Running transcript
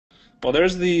Well,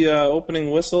 there's the opening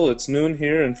whistle. It's noon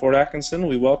here in Fort Atkinson.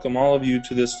 We welcome all of you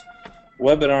to this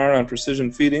webinar on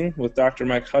precision feeding with Dr.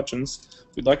 Mike Hutchins.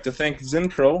 We'd like to thank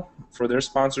Zinpro for their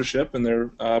sponsorship and their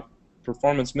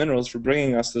Performance Minerals for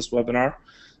bringing us this webinar.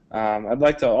 I'd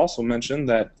like to also mention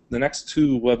that the next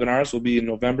two webinars will be in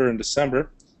November and December.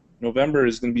 November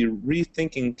is going to be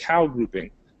Rethinking Cow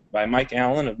Grouping by Mike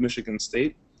Allen of Michigan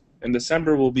State. And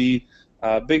December will be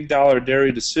Big Dollar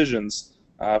Dairy Decisions,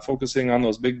 focusing on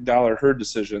those big dollar herd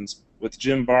decisions with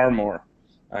Jim Barmore,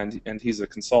 and he's a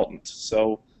consultant.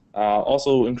 So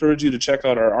also encourage you to check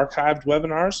out our archived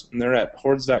webinars, and they're at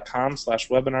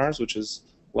hoards.com/webinars, which is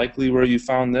likely where you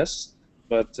found this.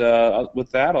 But with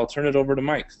that, I'll turn it over to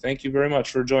Mike. Thank you very much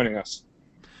for joining us.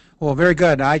 Well, very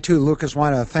good. I too, Lucas,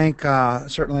 want to thank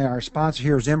certainly our sponsor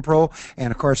here, Zimpro, and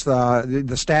of course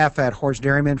the staff at Hoards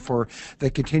Dairyman for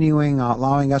the continuing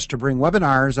allowing us to bring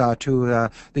webinars to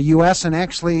the U.S. and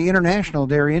actually international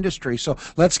dairy industry. So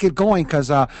let's get going, because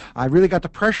I really got the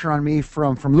pressure on me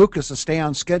from Lucas to stay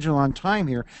on schedule, on time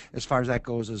here, as far as that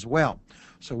goes as well.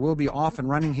 So we'll be off and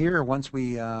running here once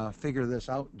we figure this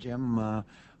out, Jim.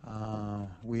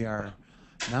 We are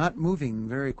not moving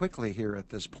very quickly here at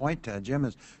this point. Jim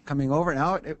is coming over.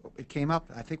 Now it came up.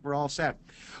 I think we're all set.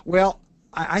 Well,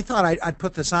 I thought I'd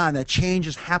put this on, that change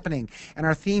is happening, and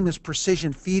our theme is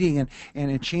precision feeding,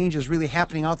 and change is really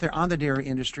happening out there on the dairy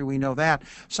industry. We know that.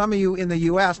 Some of you in the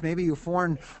U.S., maybe you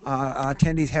foreign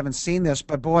attendees haven't seen this,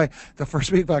 but boy, the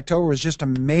first week of October was just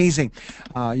amazing.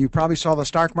 You probably saw the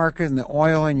stock market and the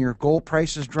oil and your gold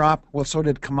prices drop. Well, so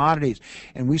did commodities,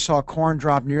 and we saw corn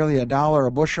drop nearly $1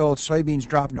 a bushel, soybeans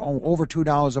dropped over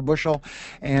 $2 a bushel,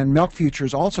 and milk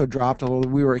futures also dropped, although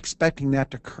we were expecting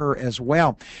that to occur as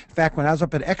well. In fact, when I was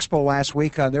up at Expo last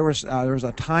week, there was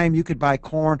a time you could buy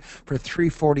corn for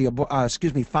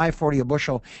 $5.40 a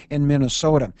bushel in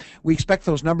Minnesota. We expect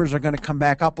those numbers are going to come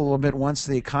back up a little bit once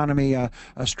the economy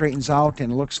straightens out,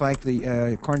 and it looks like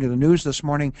according to the news this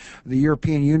morning, the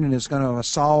European Union is going to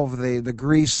solve the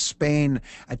Greece, Spain,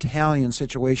 Italian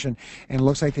situation, and it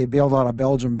looks like they bailed out a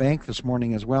Belgian bank this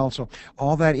morning as well. So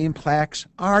all that impacts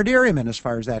our dairymen as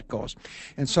far as that goes.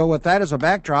 And so with that as a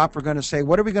backdrop, we're going to say,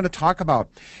 what are we going to talk about?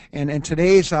 And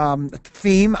today's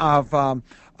theme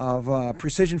of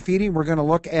precision feeding, we're going to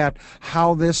look at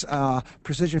how this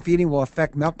precision feeding will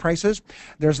affect milk prices.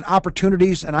 There's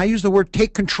opportunities, and I use the word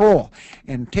take control.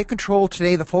 And take control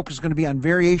today, the focus is going to be on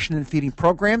variation in feeding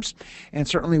programs, and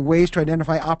certainly ways to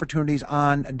identify opportunities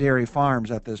on dairy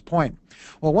farms at this point.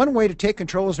 Well, one way to take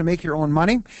control is to make your own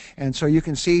money. And so you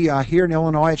can see here in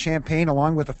Illinois at Champaign,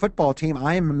 along with the football team,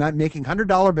 I am making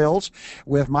 $100 bills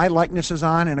with my likenesses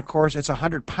on, and of course it's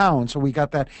 100 pounds, so we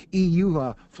got that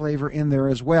EU flavor in there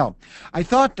as well. I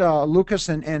thought, Lucas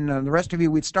and the rest of you,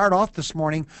 we'd start off this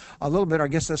morning a little bit, I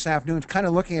guess this afternoon, kind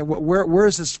of looking at where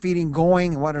is this feeding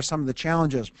going and what are some of the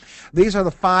challenges. These are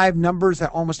the 5 numbers that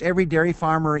almost every dairy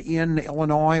farmer in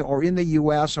Illinois or in the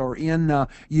U.S. or in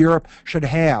Europe should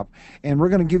have. And we're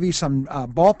going to give you some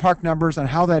ballpark numbers on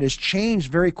how that has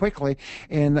changed very quickly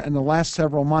in the last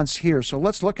several months here. So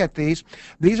let's look at these.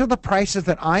 These are the prices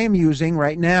that I am using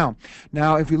right now.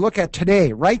 Now, if you look at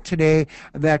today, right today,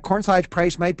 that corn silage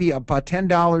price might be about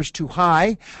 $10 too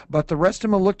high, but the rest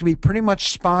of them look to be pretty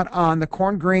much spot on. The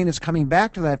corn grain is coming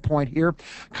back to that point here.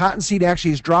 Cottonseed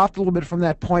actually has dropped a little bit from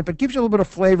that point, but gives you a little bit of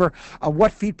flavor of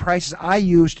what feed prices I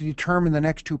use to determine the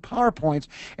next 2 PowerPoints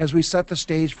as we set the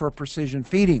stage for precision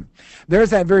feeding. There's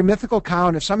that very mythical cow,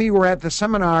 and if some of you were at the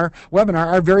webinar,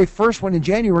 our very first one in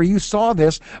January, you saw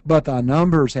this, but the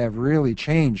numbers have really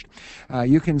changed.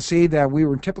 You can see that we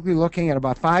were typically looking at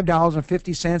about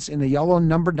 $5.50 in the yellow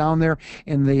number down there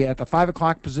at the 5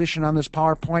 o'clock position on this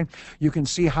PowerPoint. You can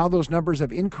see how those numbers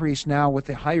have increased now with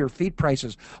the higher feed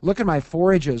prices. Look at my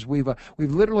forages. We've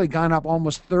literally gone up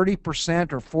almost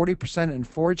 30% or 40% in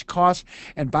forage costs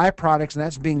and byproducts, and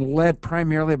that's being led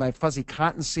primarily by fuzzy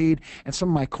cottonseed and some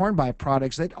of my corn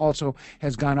byproducts. That also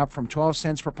has gone up from 12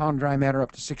 cents per pound dry matter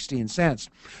up to 16 cents.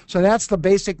 So that's the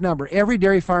basic number. Every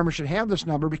dairy farmer should have this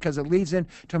number because it leads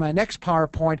into my next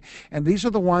PowerPoint, and these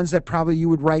are the ones that probably you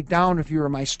would write down if you were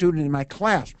my student in my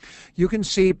class. You can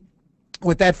see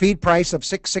with that feed price of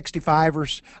 $6.65 or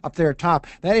up there top,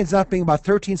 that ends up being about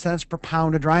 13 cents per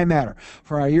pound of dry matter.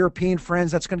 For our European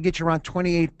friends, that's going to get you around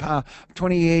 28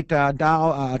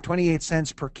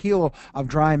 cents per kilo of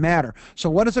dry matter.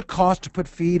 So what does it cost to put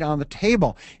feed on the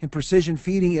table? And precision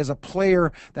feeding is a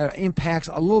player that impacts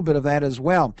a little bit of that as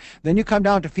well. Then you come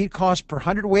down to feed cost per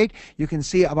hundredweight. You can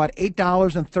see about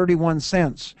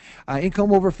 $8.31.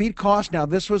 Income over feed cost. Now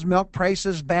this was milk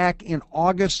prices back in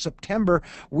August, September.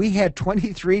 We had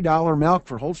 $23 milk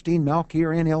for Holstein milk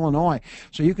here in Illinois.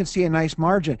 So you can see a nice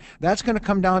margin. That's going to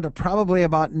come down to probably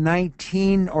about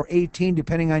 19 or 18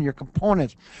 depending on your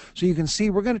components. So you can see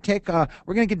we're going to get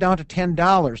down to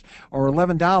 $10 or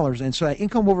 $11. And so that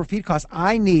income over feed cost,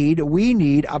 we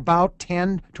need about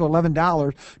 $10 to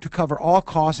 $11 to cover all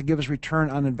costs and give us return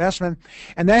on investment.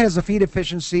 And that has a feed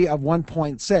efficiency of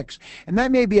 1.6. And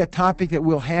that may be a topic that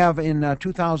we'll have in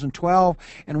 2012,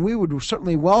 and we would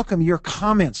certainly welcome your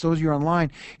comments, those of you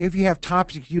online, if you have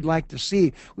topics you'd like to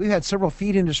see. We've had several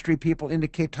feed industry people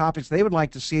indicate topics they would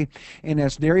like to see, and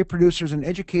as dairy producers and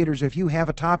educators, if you have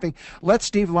a topic, let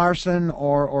Steve Larson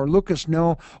or Lucas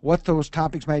know what those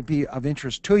topics might be of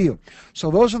interest to you.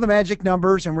 So those are the magic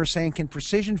numbers, and we're saying, can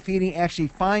precision feeding actually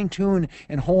fine-tune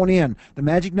and hone in? The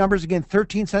magic numbers, again,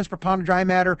 13 cents per pound of dry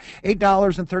matter,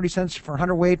 $8.30 per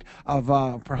hundredweight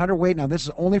per hundredweight. Now this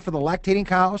is only for the lactating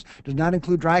cows, does not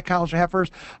include dry cows or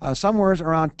heifers. Somewhere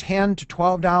around $10 to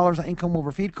 $12 on income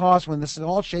over feed costs when this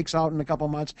all shakes out in a couple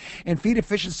of months. And feed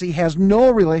efficiency has no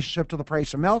relationship to the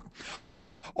price of milk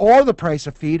or the price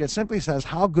of feed. It simply says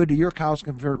how good do your cows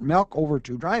convert milk over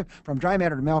to from dry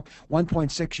matter to milk.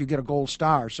 1.6, you get a gold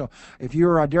star. So if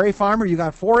you're a dairy farmer, you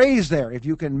got 4 A's there. If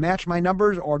you can match my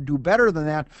numbers or do better than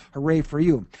that, hooray for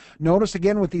you. Notice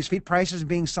again, with these feed prices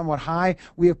being somewhat high,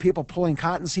 we have people pulling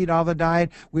cottonseed out of the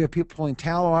diet. We have people pulling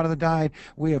tallow out of the diet.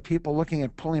 We have people looking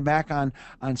at pulling back on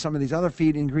some of these other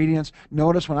feed ingredients.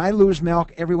 Notice when I lose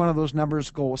milk, every one of those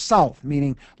numbers go south,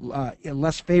 meaning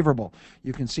less favorable.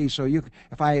 You can see, so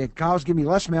if cows give me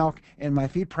less milk and my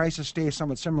feed prices stay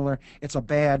somewhat similar, it's a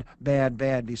bad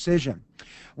decision.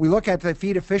 We look at the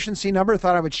feed efficiency number.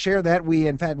 Thought I would share that.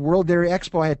 In fact, World Dairy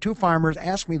Expo, I had 2 farmers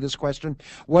ask me this question.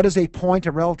 What is a point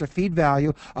of relative feed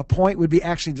value? A point would be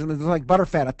actually like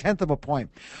butterfat, a tenth of a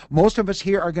point. Most of us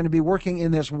here are going to be working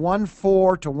in this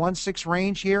 1.4 to 1.6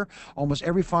 range here. Almost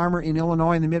every farmer in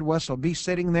Illinois and the Midwest will be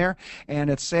sitting there. And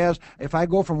it says if I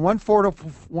go from 1.4 to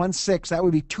 1.6, that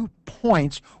would be 2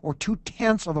 points or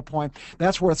 2/10 of a point.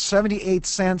 That's worth 78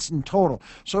 cents in total.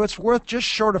 So it's worth just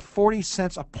short of 40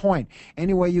 cents a point.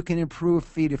 Any way you can improve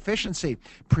feed efficiency,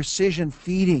 precision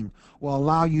feeding will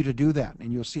allow you to do that,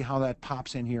 and you'll see how that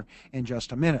pops in here in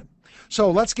just a minute. So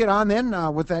let's get on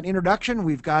then with that introduction.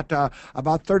 We've got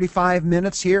about 35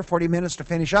 minutes here, 40 minutes to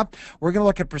finish up. We're going to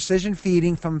look at precision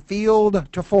feeding from field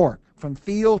to fork. From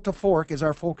field to fork is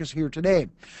our focus here today.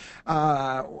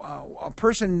 A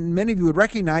person many of you would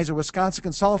recognize, a Wisconsin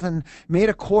consultant, made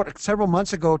a quote several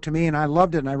months ago to me, and I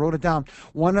loved it, and I wrote it down.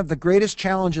 One of the greatest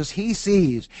challenges he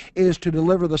sees is to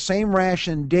deliver the same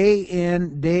ration day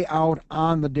in, day out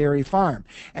on the dairy farm.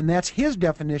 And that's his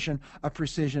definition of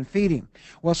precision feeding.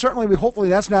 Well, certainly, hopefully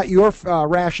that's not your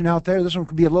ration out there. This one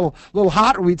could be a little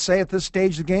hot, we'd say, at this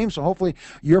stage of the game, so hopefully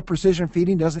your precision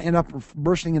feeding doesn't end up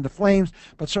bursting into flames,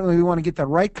 but certainly we want to get the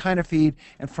right kind of feed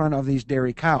in front of these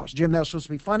dairy cows. Jim, that was supposed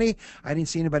to be funny. I didn't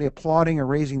see anybody applauding or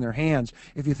raising their hands.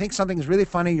 If you think something is really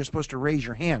funny, you're supposed to raise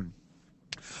your hand.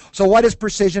 So what is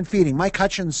precision feeding? Mike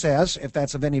Hutchins says, if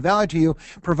that's of any value to you,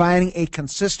 providing a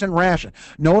consistent ration.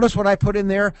 Notice what I put in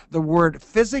there, the word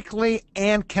physically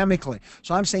and chemically.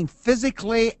 So I'm saying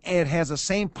physically it has the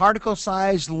same particle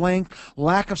size, length,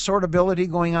 lack of sortability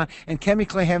going on, and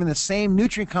chemically having the same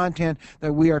nutrient content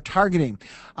that we are targeting.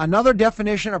 Another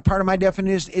definition, or part of my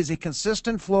definition, is a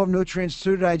consistent flow of nutrients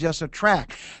through the digestive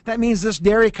tract. That means this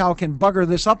dairy cow can bugger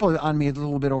this up on me a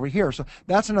little bit over here. So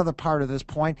that's another part of this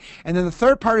point. And then the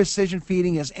third part of precision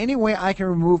feeding is any way I can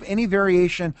remove any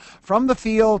variation from the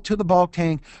field to the bulk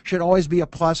tank should always be a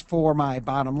plus for my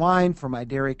bottom line, for my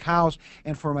dairy cows,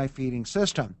 and for my feeding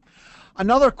system.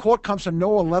 Another quote comes from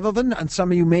Noah Leatherman, and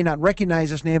some of you may not recognize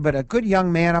his name, but a good young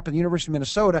man up at the University of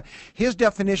Minnesota. His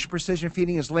definition of precision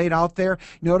feeding is laid out there.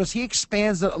 Notice he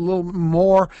expands it a little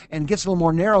more and gets a little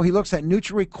more narrow. He looks at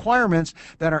nutrient requirements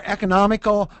that are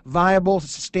economical, viable,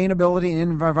 sustainability,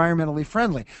 and environmentally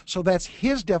friendly. So that's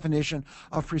his definition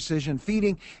of precision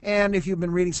feeding. And if you've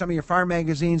been reading some of your farm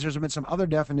magazines, there's been some other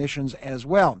definitions as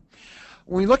well.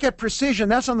 When we look at precision,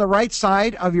 that's on the right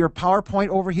side of your PowerPoint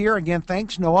over here. Again,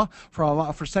 thanks, Noah,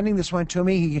 for sending this one to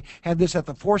me. He had this at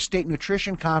the 4th State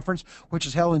Nutrition Conference, which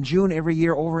is held in June every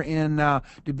year over in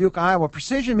Dubuque, Iowa.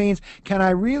 Precision means, can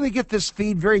I really get this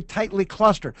feed very tightly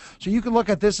clustered? So you can look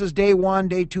at this as day 1,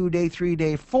 day 2, day 3,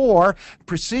 day 4.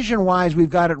 Precision-wise, we've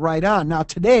got it right on. Now,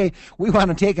 today, we want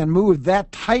to take and move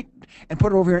that tight and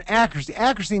put it over here in accuracy.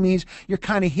 Accuracy means you're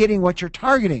kind of hitting what you're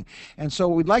targeting. And so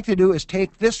what we'd like to do is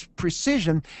take this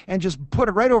precision and just put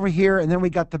it right over here, and then we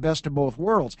got the best of both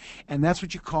worlds. And that's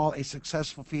what you call a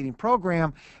successful feeding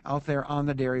program out there on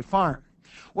the dairy farm.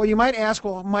 Well, you might ask,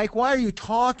 well, Mike, why are you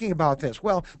talking about this?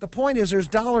 Well, the point is there's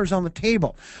dollars on the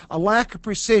table. A lack of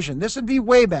precision. This would be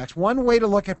waybacks. One way to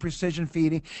look at precision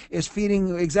feeding is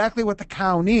feeding exactly what the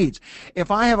cow needs.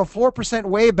 If I have a 4%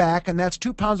 wayback, and that's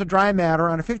 2 pounds of dry matter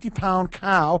on a 50-pound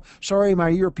cow, sorry, my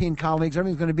European colleagues,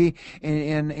 everything's going to be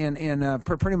in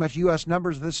pretty much U.S.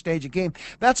 numbers at this stage of game.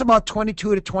 That's about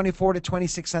 22 to 24 to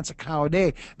 26 cents a cow a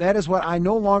day. That is what I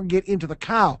no longer get into the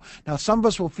cow. Now, some of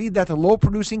us will feed that to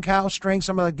low-producing cow strength,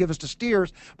 some of that give us to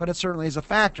steers, but it certainly is a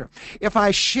factor. If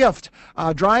I shift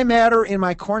dry matter in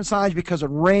my corn silage because it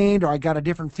rained or I got a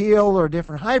different field or a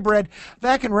different hybrid,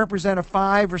 that can represent a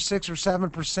 5 or 6 or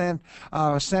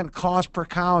 7% cent cost per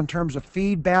cow in terms of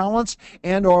feed balance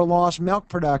and or lost milk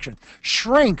production.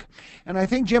 Shrink, and I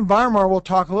think Jim Barmore will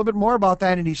talk a little bit more about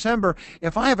that in December.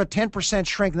 If I have a 10%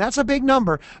 shrink, and that's a big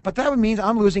number, but that would mean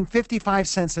I'm losing 55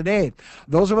 cents a day.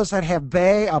 Those of us that have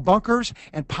bunkers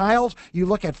and piles, you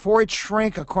look at forage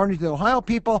shrink, according to the Ohio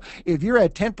people, if you're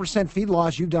at 10% feed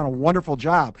loss, you've done a wonderful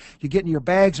job. You get in your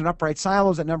bags and upright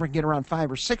silos, that number can get around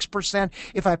 5 or 6%.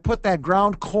 If I put that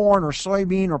ground corn or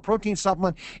soybean or protein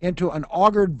supplement into an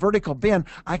augured vertical bin,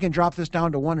 I can drop this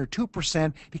down to 1 or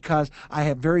 2% because I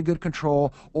have very good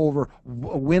control over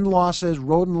wind losses,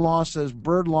 rodent losses,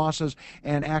 bird losses,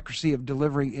 and accuracy of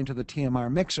delivery into the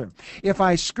TMR mixer. If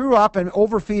I screw up and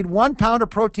overfeed 1 pound of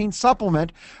protein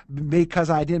supplement because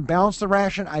I didn't balance the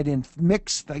ration, I didn't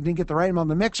didn't get the right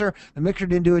amount in the mixer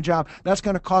didn't do a job, that's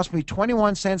going to cost me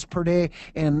 21 cents per day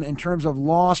in terms of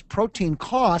lost protein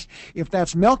cost. If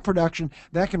that's milk production,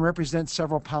 that can represent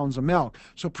several pounds of milk.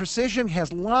 So precision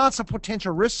has lots of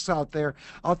potential risks out there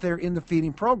in the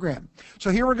feeding program. So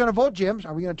here we're going to vote, Jim.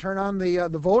 Are we going to turn on the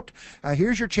vote?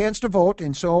 Here's your chance to vote,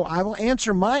 and so I will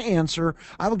answer my answer.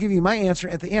 I will give you my answer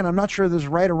at the end. I'm not sure there's a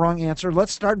right or wrong answer.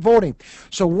 Let's start voting.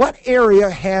 So what area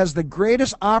has the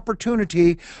greatest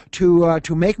opportunity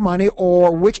to make money,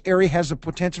 or which area has the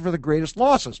potential for the greatest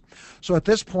losses? So at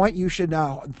this point, you should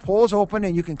now, the poll is open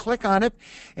and you can click on it,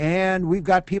 and we've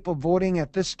got people voting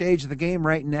at this stage of the game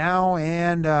right now,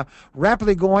 and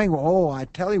rapidly going. Oh, I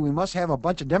tell you, we must have a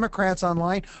bunch of Democrats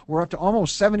online. We're up to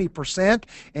almost 70%,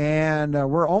 and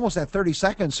we're almost at 30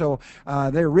 seconds, so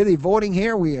they're really voting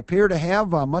here. We appear to have,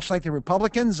 much like the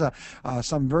Republicans,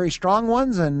 some very strong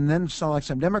ones, and then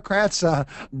some Democrats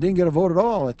didn't get a vote at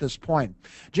all at this point.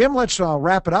 Jim, let's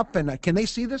wrap it up, and can they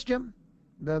see this, Jim,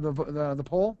 the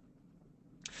poll?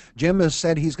 Jim has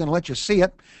said he's going to let you see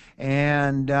it,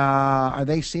 and are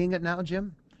they seeing it now,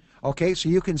 Jim? Okay, so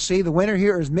you can see the winner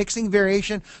here is mixing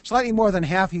variation. Slightly more than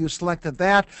half of you selected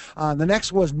that. The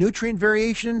next was nutrient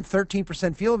variation,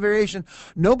 13% field variation.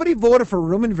 Nobody voted for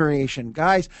rumen variation.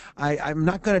 Guys, I'm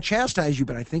not going to chastise you,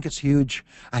 but I think it's huge.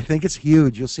 I think it's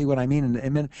huge. You'll see what I mean in a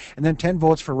minute. And then 10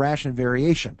 votes for ration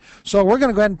variation. So we're going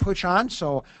to go ahead and push on.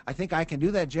 So I think I can do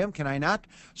that, Jim. Can I not?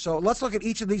 So let's look at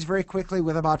each of these very quickly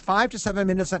with about 5 to 7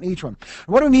 minutes on each one.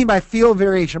 What do we mean by field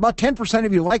variation? About 10%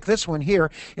 of you like this one here.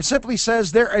 It simply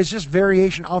says there is just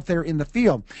variation out there in the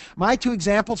field. My two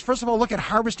examples, first of all, look at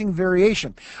harvesting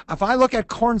variation. If I look at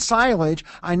corn silage,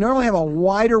 I normally have a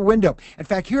wider window. In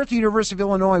fact, here at the University of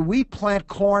Illinois, we plant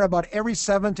corn about every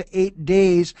 7 to 8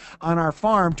 days on our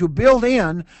farm to build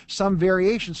in some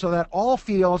variation so that all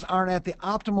fields aren't at the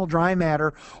optimal dry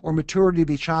matter or maturity to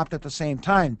be chopped at the same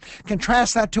time.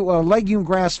 Contrast that to a legume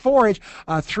grass forage,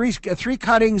 three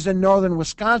cuttings in northern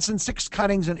Wisconsin, 6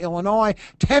 cuttings in Illinois,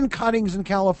 10 cuttings in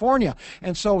California.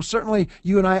 And so certainly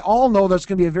you and I all know there's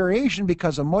going to be a variation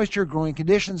because of moisture, growing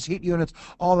conditions, heat units,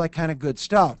 all that kind of good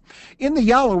stuff. In the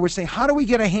yellow, we're saying, how do we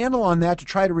get a handle on that to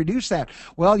try to reduce that?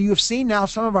 Well, you've seen now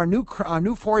some of our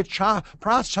new forage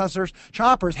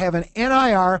choppers have an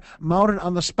NIR mounted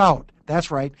on the spout.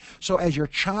 That's right. So as you're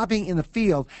chopping in the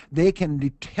field, they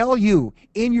can tell you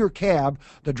in your cab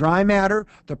the dry matter,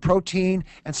 the protein,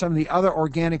 and some of the other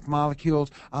organic molecules,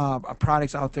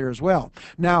 products out there as well.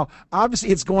 Now, obviously,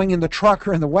 it's going in the truck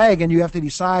or in the wagon. You have to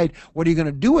decide what are you going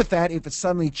to do with that if it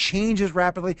suddenly changes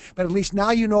rapidly. But at least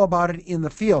now you know about it in the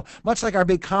field, much like our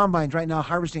big combines right now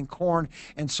harvesting corn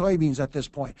and soybeans at this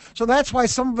point. So that's why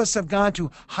some of us have gone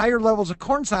to higher levels of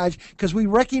corn silage, because we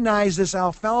recognize this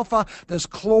alfalfa, this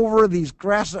clover, these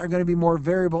grasses are going to be more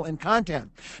variable in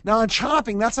content. Now in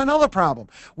chopping, that's another problem.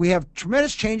 We have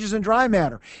tremendous changes in dry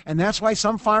matter, and that's why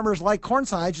some farmers like corn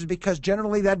silage, is because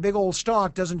generally that big old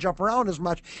stalk doesn't jump around as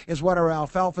much as what our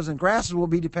alfalfas and grasses will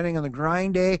be, depending on the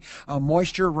drying day,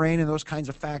 moisture, rain, and those kinds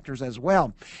of factors as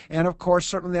well. And of course,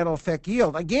 certainly that'll affect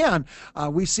yield. Again,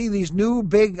 we see these new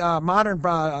big modern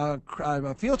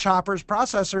field choppers,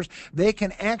 processors, they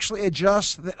can actually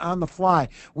adjust on the fly.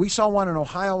 We saw one in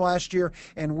Ohio last year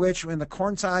in which which when the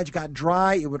corn sides got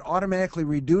dry, it would automatically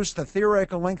reduce the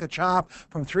theoretical length of chop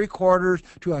from 3/4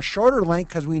 to a shorter length,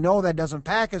 because we know that doesn't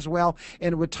pack as well,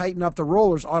 and it would tighten up the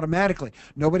rollers automatically.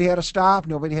 Nobody had to stop,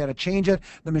 nobody had to change it.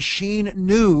 The machine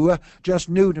just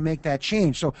knew to make that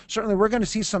change. So certainly we're going to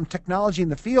see some technology in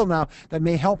the field now that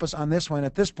may help us on this one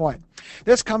at this point.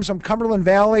 This comes from Cumberland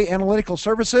Valley Analytical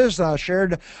Services,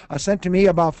 sent to me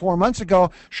about 4 months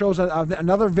ago. Shows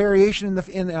another variation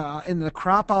in the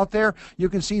crop out there. You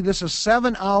can see this is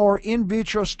 7-hour in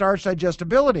vitro starch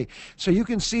digestibility. So you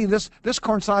can see this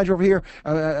corn silage over here,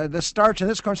 the starch in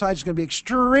this corn silage is going to be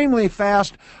extremely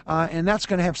fast, and that's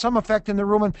going to have some effect in the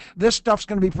rumen. This stuff's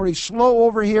going to be pretty slow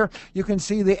over here. You can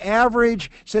see the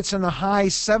average sits in the high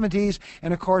 70s,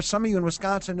 and of course some of you in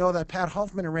Wisconsin know that Pat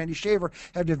Huffman and Randy Shaver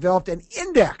have developed an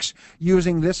index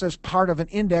using this as part of an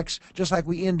index, just like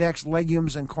we index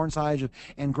legumes and corn silage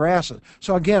and grasses.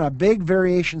 So again, a big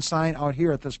variation sign out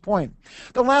here at this point.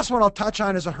 The last one I'll touch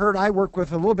on is a herd I work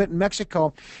with a little bit in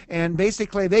Mexico, and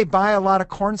basically they buy a lot of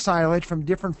corn silage from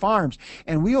different farms,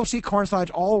 and we will see corn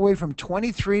silage all the way from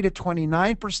 23 to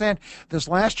 29%. This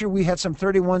last year we had some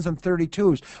 31s and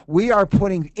 32s. We are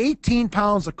putting 18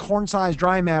 pounds of corn silage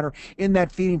dry matter in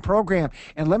that feeding program,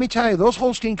 and let me tell you, those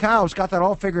Holstein cows got that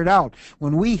all figured out.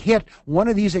 When we hit one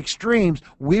of these extremes,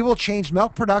 we will change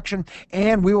milk production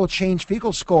and we will change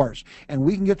fecal scores, and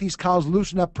we can get these cows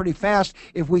loosened up pretty fast.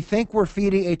 If we think we're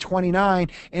feeding a 29,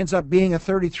 ends up being a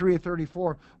 33 or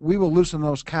 34, we will loosen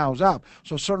those cows up.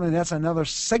 So certainly that's another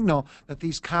signal that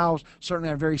these cows certainly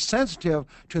are very sensitive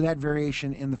to that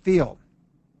variation in the field.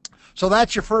 So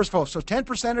that's your first vote. So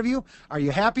 10% of you, are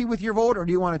you happy with your vote, or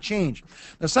do you want to change?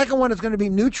 The second one is going to be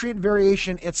nutrient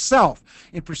variation itself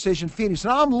in precision feeding. So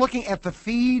now I'm looking at the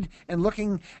feed and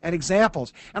looking at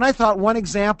examples. And I thought one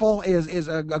example is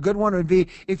a good one would be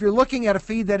if you're looking at a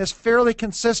feed that is fairly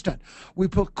consistent. We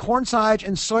put corn silage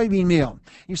and soybean meal.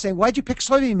 You say, why'd you pick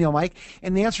soybean meal, Mike?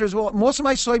 And the answer is, well, most of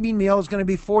my soybean meal is going to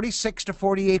be 46 to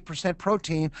 48%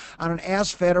 protein on an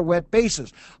as-fed or wet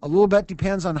basis. A little bit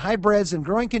depends on hybrids and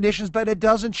growing conditions, but it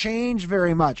doesn't change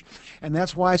very much. And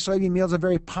that's why soybean meal is a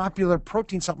very popular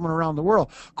protein supplement around the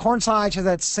world. Corn silage has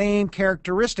that same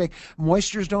characteristic.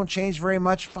 Moistures don't change very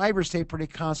much. Fibers stay pretty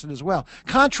constant as well.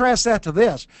 Contrast that to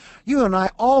this. You and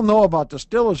I all know about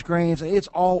distillers grains. It's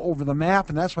all over the map,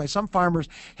 and that's why some farmers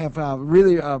have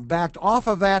really backed off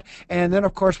of that. And then,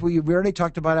 of course, we already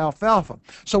talked about alfalfa.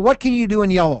 So what can you do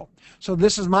in yellow? So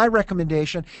this is my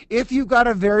recommendation. If you've got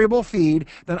a variable feed,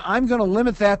 then I'm going to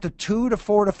limit that to 2 to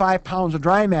 4 to 5 pounds of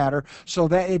dry matter so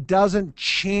that it doesn't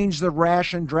change the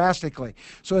ration drastically.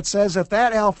 So it says if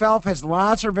that alfalfa has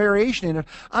lots of variation in it,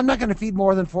 I'm not going to feed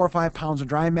more than 4 or 5 pounds of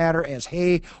dry matter as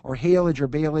hay or haylage or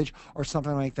baleage or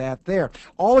something like that there.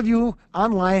 All of you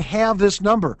online have this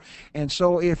number. And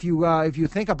so if you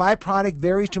think a byproduct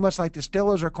varies too much, like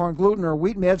distillers or corn gluten or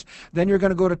wheat mids, then you're going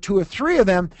to go to 2 or 3 of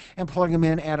them and plug them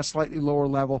in at a slightly lower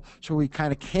level, so we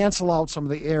kind of cancel out some of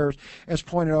the errors, as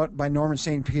pointed out by Norman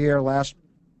St. Pierre last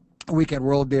week at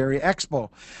World Dairy Expo.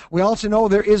 We also know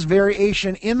there is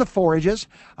variation in the forages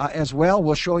as well.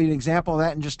 We'll show you an example of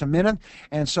that in just a minute.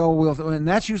 And so and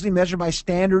that's usually measured by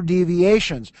standard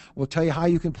deviations. We'll tell you how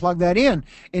you can plug that in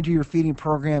into your feeding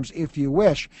programs if you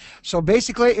wish. So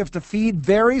basically, if the feed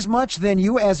varies much, then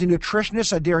you as a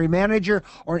nutritionist, a dairy manager,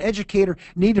 or an educator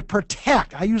need to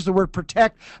protect, I use the word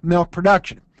protect, milk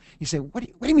production. You say, what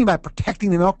do you mean by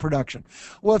protecting the milk production?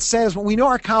 Well, it says, well, we know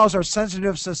our cows are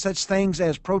sensitive to such things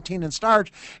as protein and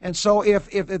starch, and so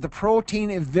if the protein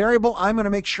is variable, I'm going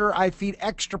to make sure I feed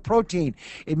extra protein.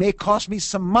 It may cost me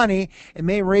some money, it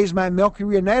may raise my milk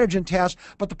urea nitrogen test,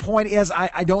 but the point is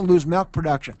I don't lose milk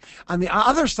production. On the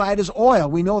other side is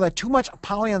oil. We know that too much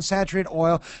polyunsaturated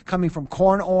oil coming from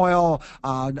corn oil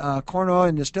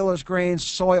and distillers grains,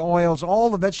 soy oils, all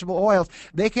the vegetable oils,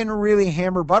 they can really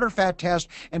hammer butterfat test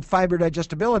and fiber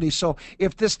digestibility. So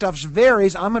if this stuff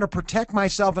varies, I'm going to protect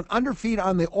myself and underfeed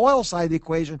on the oil side of the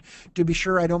equation to be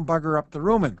sure I don't bugger up the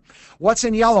rumen. What's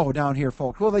in yellow down here,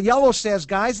 folks? Well, the yellow says,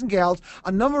 guys and gals,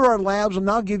 a number of our labs will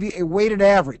now give you a weighted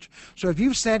average. So if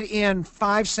you've sent in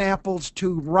 5 samples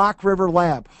to Rock River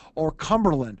Lab or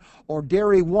Cumberland or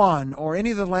Dairy One or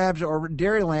any of the labs or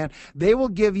Dairyland, they will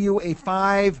give you a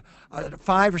 5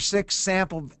 or 6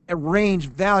 sample range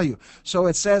value. So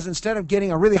it says instead of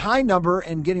getting a really high number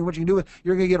and getting what you can do with,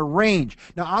 you're going to get a range.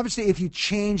 Now, obviously, if you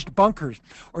changed bunkers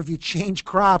or if you change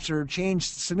crops or change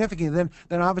significantly,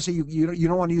 then obviously you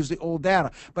don't want to use the old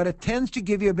data. But it tends to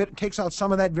give you a bit, takes out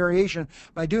some of that variation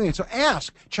by doing it. So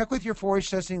check with your forage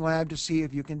testing lab to see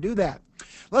if you can do that.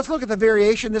 Let's look at the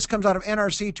variation. This comes out of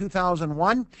NRC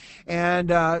 2001,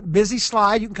 And busy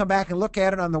slide. You can come back and look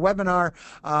at it on the webinar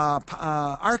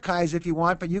archives if you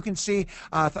want, but you can see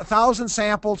 1,000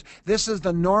 samples. This is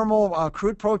the normal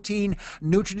crude protein,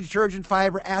 nutrient detergent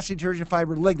fiber, acid detergent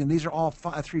fiber, lignin. These are all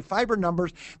 3 fiber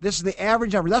numbers. This is the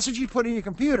average number. That's what you put in your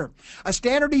computer. A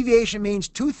standard deviation means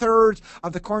 2/3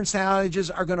 of the corn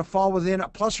silages are going to fall within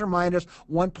plus or minus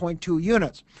 1.2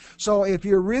 units. So if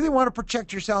you really want to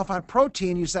protect yourself on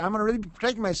protein, you say, I'm going to really be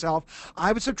protecting myself,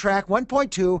 I would subtract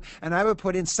 1.2 and I would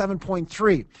put in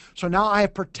 7.3. So now I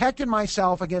have protected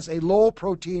myself against a low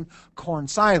protein corn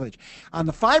silage. On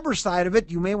the fiber side of it,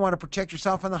 you may want to protect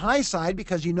yourself on the high side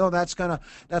because you know that's going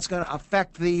to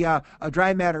affect the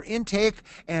dry matter intake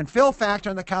and fill factor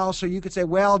on the cow. So you could say,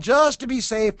 well, just to be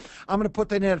safe, I'm going to put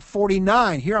that in at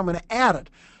 49. Here I'm going to add it.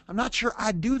 I'm not sure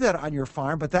I'd do that on your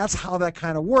farm, but that's how that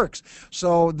kind of works.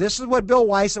 So this is what Bill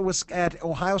Weiss at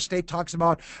Ohio State talks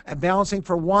about, balancing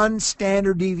for one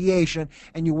standard deviation,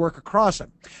 and you work across it.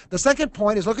 The second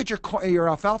point is look at your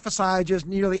alfalfa silages,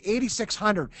 nearly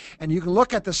 8,600, and you can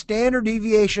look at the standard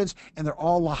deviations, and they're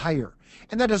all higher.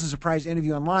 And that doesn't surprise any of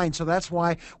you online, so that's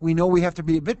why we know we have to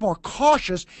be a bit more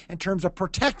cautious in terms of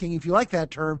protecting, if you like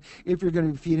that term, if you're going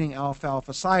to be feeding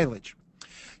alfalfa silage.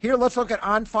 Here, let's look at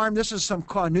on-farm. This is some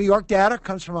New York data. It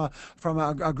comes from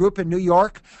a group in New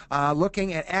York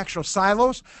looking at actual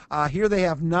silos. Here they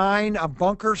have 9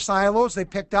 bunker silos they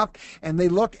picked up, and they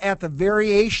looked at the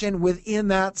variation within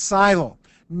that silo.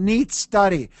 Neat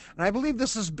study. And I believe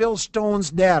this is Bill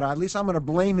Stone's data. At least I'm going to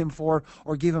blame him for it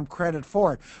or give him credit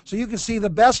for it. So you can see the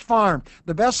best farm.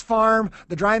 The best farm,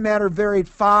 the dry matter varied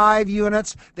 5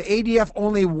 units. The ADF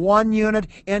only 1 unit.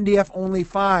 NDF only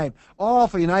 5. All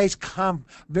for a nice,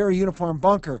 very uniform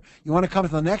bunker. You want to come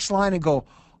to the next line and go,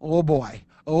 oh boy.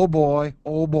 Oh boy,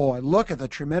 oh boy, look at the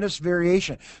tremendous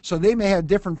variation. So they may have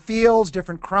different fields,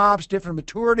 different crops, different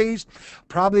maturities.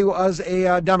 Probably was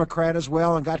a Democrat as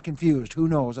well and got confused. Who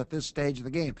knows at this stage of the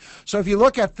game. So if you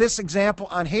look at this example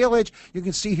on haylage, you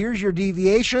can see here's your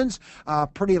deviations,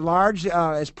 pretty large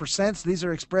as percents. These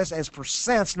are expressed as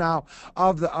percents now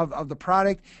of the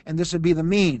product, and this would be the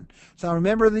mean. So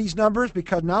remember these numbers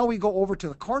because now we go over to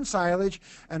the corn silage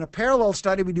and a parallel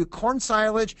study. We do corn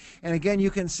silage, and again you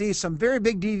can see some very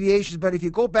big deviations, but if you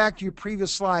go back to your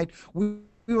previous slide, we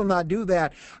will not do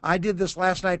that. I did this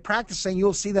last night practicing.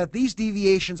 You'll see that these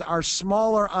deviations are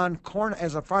smaller on corn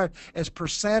as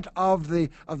percent of the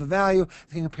value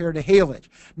compared to haylage.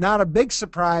 Not a big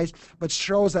surprise, but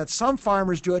shows that some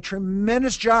farmers do a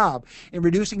tremendous job in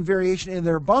reducing variation in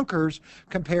their bunkers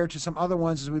compared to some other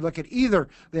ones as we look at either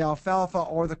the alfalfa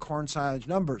or the corn silage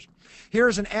numbers.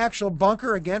 Here's an actual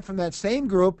bunker again from that same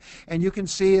group, and you can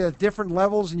see at different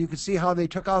levels, and you can see how they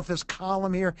took out this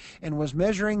column here and was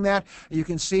measuring that. You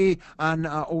can see on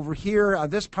over here,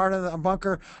 this part of the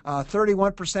bunker,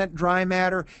 31% dry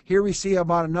matter. Here we see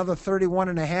about another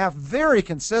 31.5, very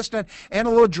consistent, and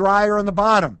a little drier on the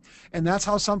bottom. And that's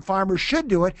how some farmers should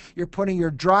do it. You're putting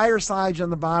your drier silage on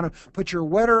the bottom, put your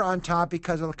wetter on top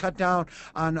because it'll cut down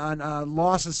on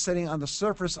losses sitting on the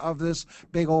surface of this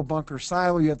big old bunker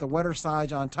silo. You have the wetter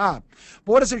silage on top.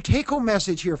 But what is their take-home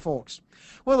message here, folks?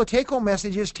 Well, the take-home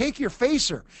message is take your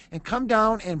facer and come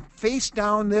down and face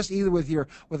down this either with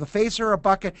a facer or a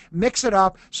bucket, mix it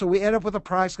up so we end up with a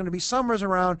product that's going to be somewhere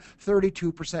around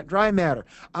 32% dry matter.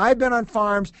 I've been on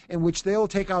farms in which they'll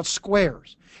take out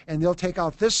squares. And they'll take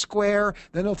out this square,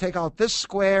 then they'll take out this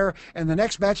square, and the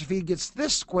next batch of feed gets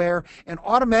this square, and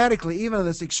automatically, even in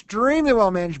this extremely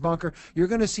well-managed bunker, you're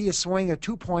going to see a swing of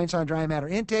 2 points on dry matter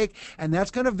intake, and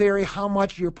that's going to vary how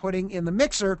much you're putting in the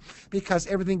mixer because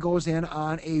everything goes in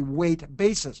on a weight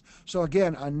basis. So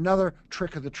again, another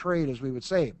trick of the trade, as we would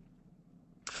say.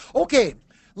 Okay,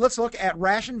 let's look at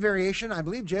ration variation. I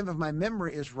believe, Jim, if my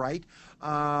memory is right,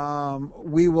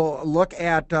 we will look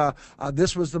at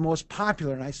this was the most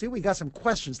popular, and I see we got some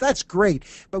questions. That's great,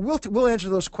 but we'll answer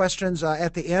those questions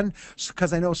at the end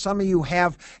because I know some of you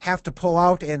have to pull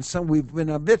out, and some we've been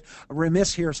a bit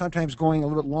remiss here, sometimes going a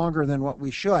little bit longer than what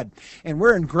we should. And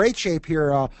we're in great shape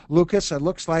here, Lucas. It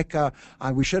looks like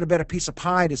we should have bet a piece of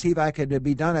pie to see if I could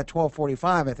be done at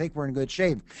 12:45. I think we're in good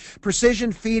shape.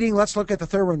 Precision feeding. Let's look at the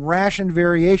third one, ration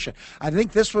variation. I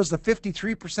think this was the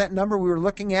 53% number we were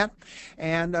looking at.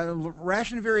 And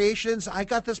ration variations, I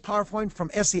got this PowerPoint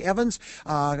from Essie Evans,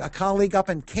 a colleague up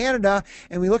in Canada,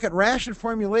 and we look at ration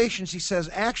formulations. He says,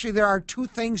 actually, there are 2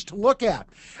 things to look at.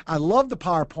 I love the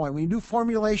PowerPoint. When you do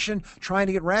formulation, trying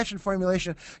to get ration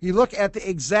formulation, you look at the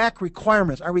exact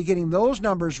requirements. Are we getting those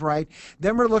numbers right?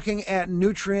 Then we're looking at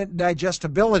nutrient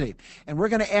digestibility. And we're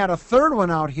going to add a third one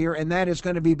out here, and that is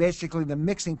going to be basically the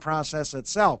mixing process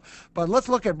itself. But let's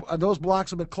look at those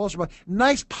blocks a bit closer. But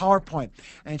nice PowerPoint.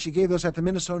 And she gave those us at the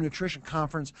Minnesota Nutrition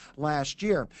Conference last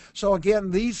year. So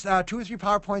again, these 2 or 3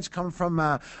 PowerPoints come from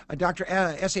Dr.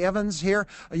 Essie Evans here.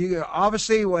 You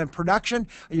obviously, in production,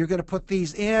 you're going to put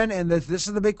these in, and this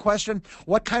is the big question: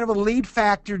 what kind of a lead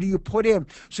factor do you put in?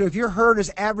 So if your herd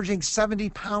is averaging 70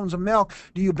 pounds of milk,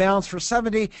 do you balance for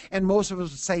 70? And most of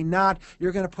us would say not.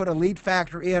 You're going to put a lead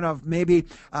factor in of maybe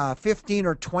 15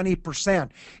 or 20%.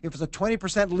 If it's a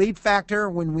 20% lead factor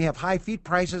when we have high feed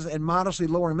prices and modestly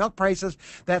lower milk prices,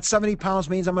 that 70 pounds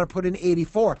means I'm going to put in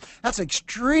 84. That's an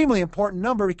extremely important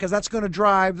number because that's going to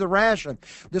drive the ration.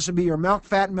 This would be your milk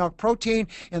fat and milk protein.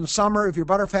 In the summer, if your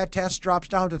butterfat test drops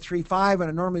down to 3.5 and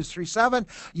it normally is 3.7,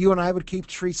 you and I would keep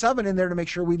 3.7 in there to make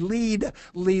sure we lead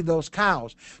those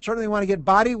cows. Certainly want to get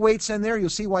body weights in there. You'll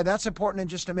see why that's important in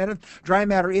just a minute. Dry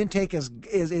matter intake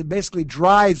it basically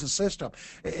drives the system.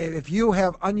 If you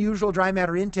have unusual dry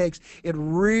matter intakes, it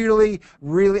really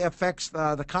affects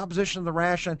the composition of the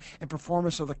ration and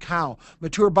performance of the cow.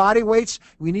 Mature body weights,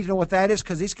 we need to know what that is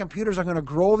because these computers are going to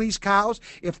grow these cows.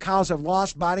 If cows have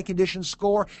lost body condition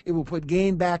score, it will put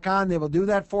gain back on. They will do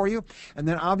that for you. And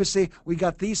then obviously we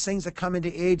got these things that come into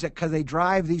age because they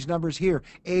drive these numbers here: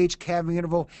 age, calving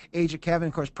interval, age of calving.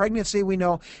 Of course, pregnancy, we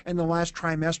know, in the last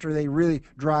trimester they really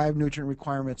drive nutrient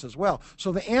requirements as well.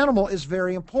 So the animal is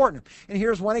very important. And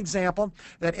here's one example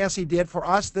that Essie did for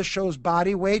us. This shows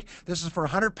body weight. This is for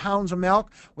 100 pounds of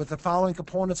milk with the following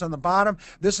components on the bottom.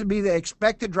 This would be the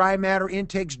expected dry matter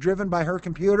intakes driven by her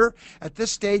computer at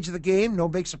this stage of the game. No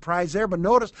big surprise there, but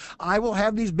notice I will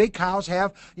have these big cows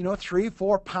have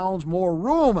 3-4 pounds more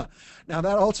room. Now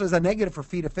that also is a negative for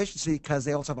feed efficiency because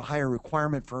they also have a higher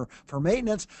requirement for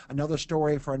maintenance. Another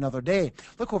story for another day.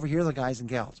 Look over here, the guys and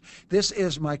gals. This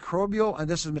is microbial and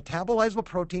this is metabolizable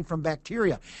protein from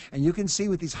bacteria. And you can see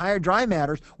with these higher dry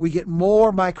matters, we get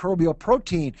more microbial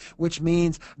protein, which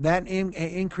means that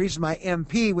increases my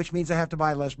MP, which means I have to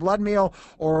buy less blood meal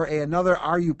or another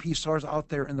RUP source out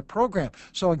there in the program.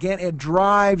 So again, it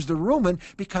drives the rumen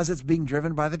because it's being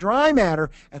driven by the dry matter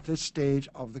at this stage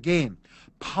of the game.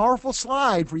 Powerful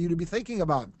slide for you to be thinking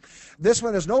about. This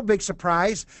one is no big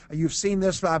surprise. You've seen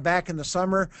this back in the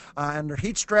summer under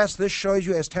heat stress. This shows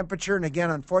you as temperature, and again,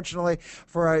 unfortunately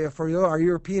for our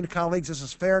European colleagues, this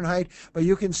is Fahrenheit. But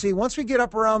you can see once we get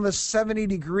up around the 70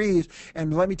 degrees,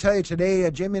 and let me tell you today,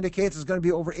 Jim indicates it's going to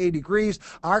be over 80 degrees.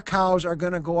 Our cows are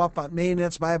going to go up on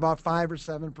maintenance by about 5 or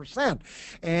 7%.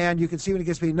 And you can see when it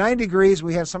gets to be 90 degrees,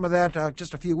 we had some of that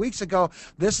just a few weeks ago.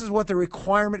 This is what the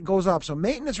requirement goes up. So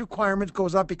maintenance requirements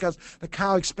goes up because the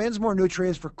cow expends more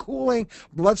nutrients for cooling,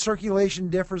 blood circulation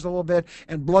differs a little bit,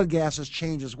 and blood gases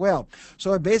change as well.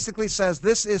 So it basically says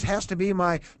this has to be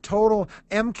my total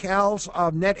mcals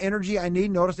of net energy I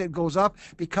need. Notice it goes up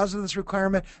because of this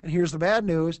requirement. And here's the bad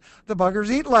news: the buggers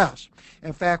eat less.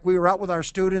 In fact, we were out with our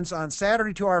students on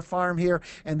Saturday to our farm here,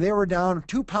 and they were down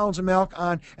 2 pounds of milk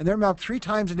and they're milked 3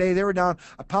 times a day. They were down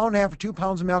 1.5 pounds or 2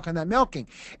 pounds of milk on that milking.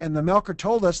 And the milker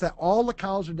told us that all the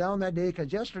cows were down that day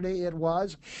because yesterday it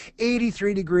was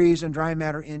 83 degrees and dry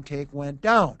matter intake went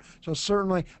down. So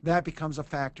certainly that becomes a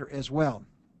factor as well.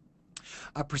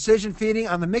 Precision feeding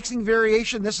on the mixing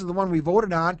variation, this is the one we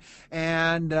voted on,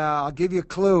 and I'll give you a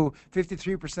clue.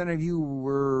 53% of you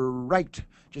were right.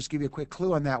 Just give you a quick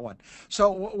clue on that one.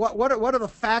 So what are the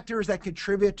factors that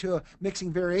contribute to a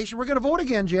mixing variation? We're going to vote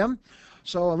again, Jim.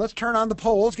 So let's turn on the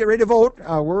polls. Get ready to vote.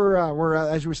 We're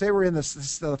as we say, we're in the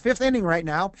 5th inning right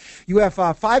now. You have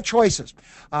 5 choices.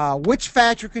 Which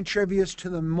factor contributes to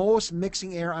the most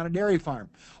mixing error on a dairy farm?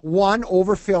 1,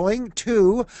 overfilling.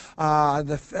 2,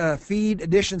 the feed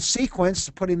addition sequence,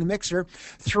 putting the mixer.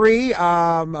 3,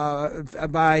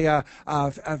 by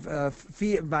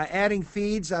adding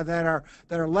feeds that are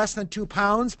less than 2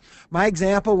 pounds. My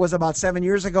example was about 7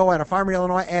 years ago at a farm in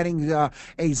Illinois, adding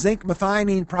a zinc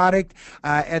methionine product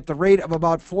at the rate of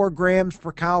about 4 grams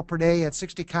per cow per day at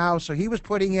 60 cows. So he was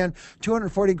putting in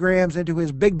 240 grams into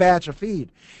his big batch of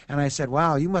feed. And I said,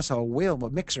 wow, you must have a whale of a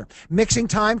mixer. Mixing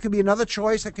time could be another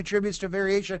choice that contributes to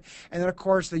variation. And then, of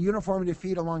course, the uniformity of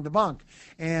feed along the bunk.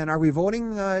 And are we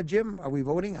voting, Jim? Are we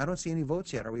voting? I don't see any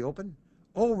votes yet. Are we open?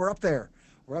 Oh, we're up there.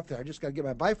 We're up there. I just got to get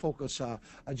my bifocus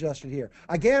adjusted here.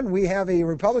 Again, we have a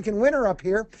Republican winner up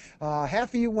here.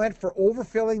 Half of you went for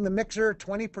overfilling the mixer,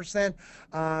 20%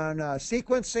 on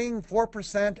sequencing,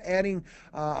 4% adding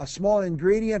a small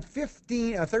ingredient,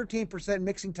 13%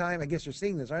 mixing time. I guess you're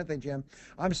seeing this, aren't they, Jim?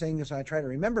 I'm saying this, and I try to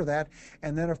remember that.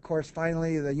 And then, of course,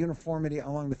 finally, the uniformity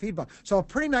along the feed bunk. So a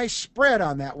pretty nice spread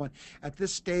on that one at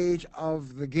this stage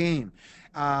of the game.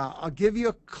 I'll give you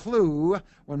a clue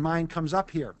when mine comes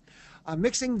up here.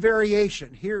 Mixing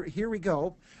variation. Here we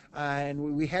go. And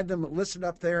we had them listed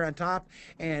up there on top.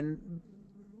 And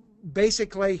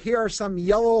basically, here are some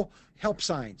yellow help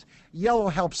signs, yellow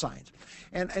help signs.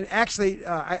 And actually,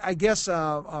 I guess,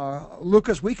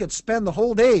 Lucas, we could spend the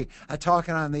whole day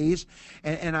talking on these,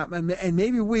 and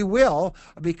maybe we will,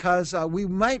 because we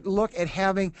might look at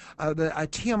having a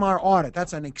TMR audit.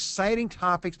 That's an exciting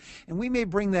topic, and we may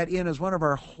bring that in as one of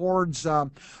our Hoards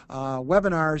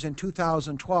webinars in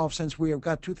 2012, since we have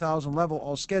got 2011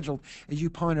 all scheduled, as you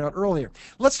pointed out earlier.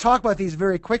 Let's talk about these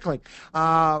very quickly.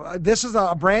 This is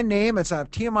a brand name. It's a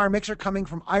TMR mixer coming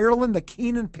from Ireland, the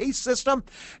Keenan Paste system.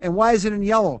 And why is it in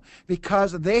yellow?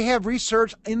 Because they have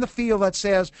research in the field that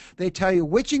says they tell you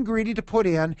which ingredient to put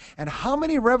in and how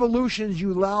many revolutions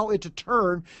you allow it to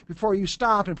turn before you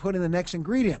stop and put in the next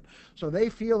ingredient. So they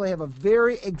feel they have a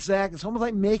very exact, it's almost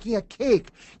like making a cake.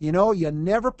 You know, you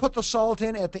never put the salt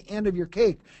in at the end of your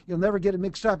cake. You'll never get it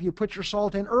mixed up. You put your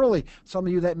salt in early. Some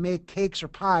of you that make cakes or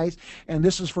pies, and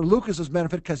this is for Lucas's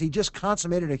benefit because he just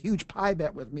consummated a huge pie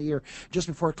bet with me here just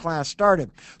before class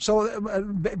started. So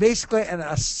basically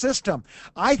a system.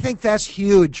 I think that's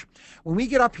huge. When we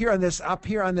get up here on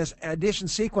this addition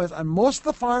sequence, on most of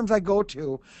the farms I go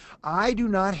to, I do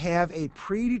not have a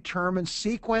predetermined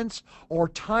sequence or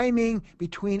timing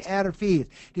between added feeds.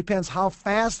 Depends how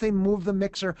fast they move the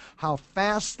mixer, how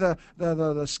fast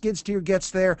the skid steer gets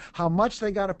there, how much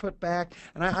they got to put back,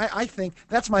 and I think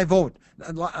that's my vote.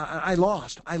 I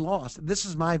lost. This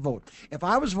is my vote. If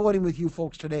I was voting with you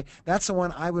folks today, that's the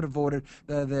one I would have voted,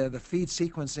 the feed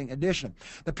sequencing addition.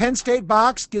 The Penn State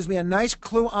box gives me a nice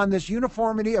clue on this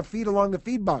uniformity of feed along the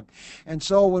feed bunk. And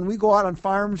so when we go out on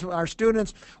farms with our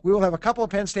students, we will have a couple of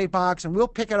Penn State box, and we'll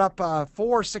pick it up 4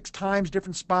 or 6 times,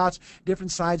 different spots,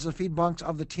 different sides of the feed bunks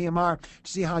of the TMR,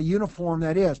 to see how uniform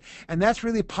that is. And that's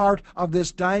really part of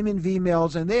this Diamond V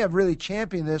Mills, and they have really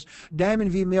championed this.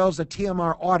 Diamond V Mills, the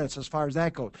TMR audits, as far as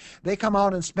that goes. They come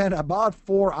out and spend about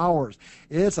 4 hours.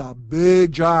 It's a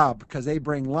big job because they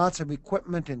bring lots of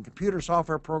equipment and computer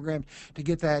software programs to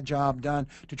get that job done,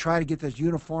 to try to get this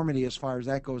uniformity as far as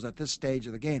that goes at this stage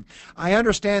of the game. I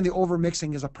understand the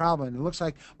overmixing is a problem, and it looks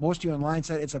like most of you online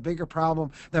said it's a bigger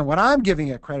problem than what I'm giving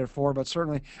it credit for, but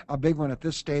certainly a big one at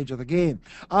this stage of the game.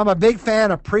 I'm a big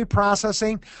fan of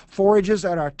pre-processing forages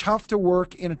that are tough to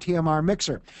work in a TMR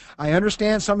mixer. I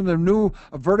understand some of the new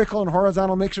vertical and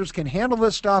horizontal mixers can handle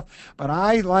this stuff, but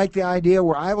I like the idea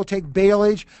where I will take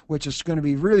baleage, which is going to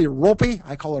be really ropey,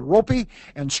 I call it ropey,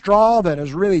 and straw that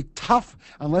is really tough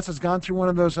unless it's gone through one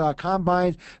of those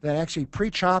combines that actually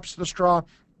pre-chops the straw.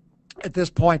 At this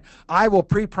point, I will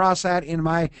pre-process that in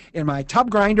my tub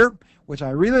grinder, which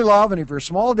I really love. And if you're a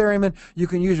small dairyman, you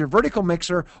can use your vertical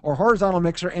mixer or horizontal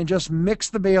mixer and just mix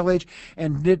the baleage,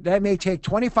 and that may take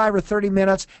 25 or 30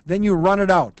 minutes. Then you run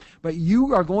it out. But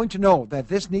you are going to know that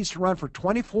this needs to run for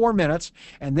 24 minutes,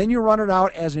 and then you run it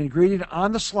out as an ingredient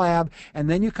on the slab, and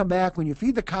then you come back when you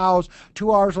feed the cows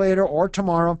 2 hours later or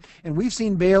tomorrow. And we've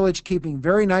seen baleage keeping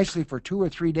very nicely for 2 or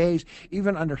 3 days,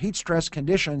 even under heat stress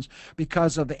conditions,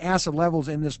 because of the acid levels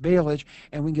in this baleage,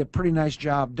 and we can get a pretty nice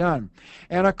job done.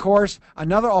 And of course,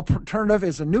 another alternative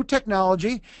is a new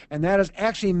technology, and that is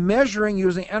actually measuring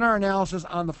using NR analysis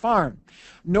on the farm.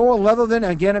 Noah Leatherden,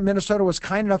 again at Minnesota, was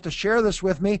kind enough to share this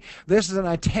with me. This is an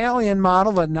Italian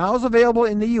model that now is available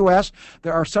in the U.S.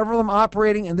 There are several of them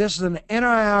operating, and this is an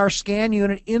NIR scan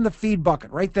unit in the feed bucket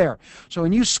right there. So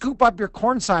when you scoop up your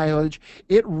corn silage,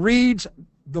 it reads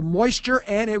the moisture,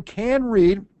 and it can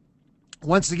read,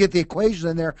 once you get the equations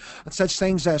in there, such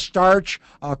things as starch,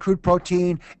 crude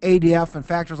protein, ADF, and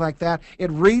factors like that. It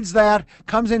reads that,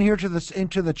 comes in here into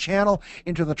the channel,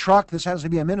 into the truck. This has to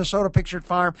be a Minnesota pictured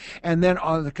farm. And then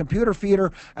on the computer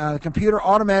feeder, the computer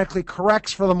automatically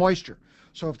corrects for the moisture.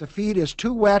 So if the feed is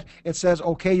too wet, it says,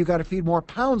 okay, you got to feed more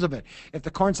pounds of it. If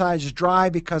the corn silage is dry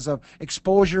because of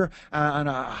exposure on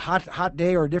a hot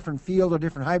day or a different field or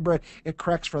different hybrid, it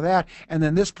corrects for that. And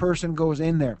then this person goes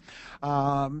in there.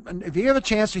 And if you have a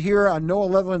chance to hear Noah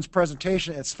Leatherden's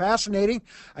presentation, it's fascinating.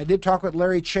 I did talk with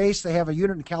Larry Chase. They have a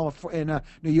unit in California, in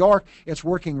New York. It's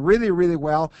working really, really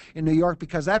well in New York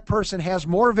because that person has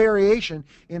more variation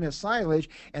in his silage,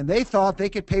 and they thought they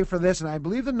could pay for this. And I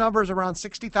believe the number is around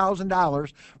 $60,000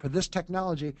 for this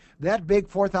technology. That big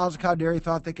 4,000 cow dairy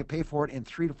thought they could pay for it in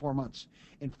 3 to 4 months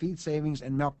in feed savings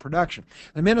and milk production.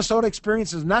 The Minnesota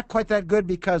experience is not quite that good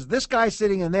because this guy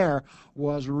sitting in there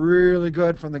was really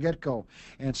good from the get-go.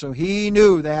 And so he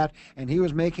knew that, and he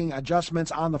was making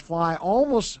adjustments on the fly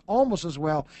almost as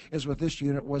well as what this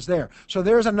unit was there. So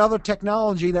there's another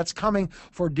technology that's coming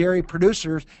for dairy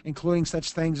producers, including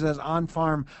such things as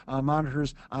on-farm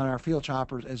monitors on our field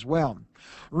choppers as well.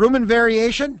 Rumen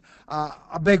variation,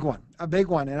 a big one.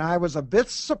 And I was a bit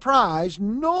surprised.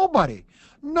 Nobody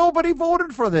Nobody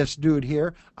voted for this dude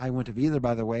here. I wouldn't have either,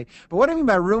 by the way. But what do I mean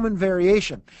by rumen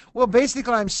variation? Well,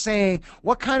 basically I'm saying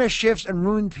what kind of shifts in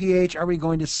rumen pH are we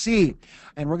going to see?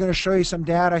 And we're going to show you some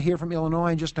data here from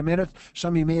Illinois in just a minute.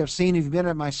 Some of you may have seen if you've been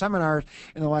at my seminars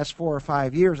in the last 4 or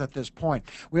 5 years at this point.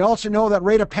 We also know that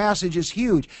rate of passage is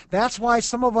huge. That's why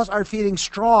some of us are feeding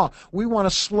straw. We want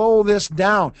to slow this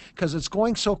down because it's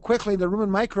going so quickly. The rumen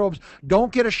microbes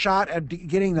don't get a shot at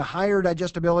getting the higher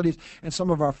digestibilities in some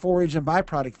of our forage and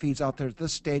byproduct feeds out there at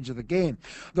this stage of the game.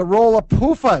 The role of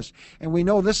PUFAs, and we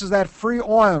know this is that free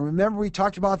oil. Remember we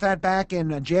talked about that back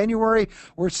in January.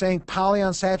 We're saying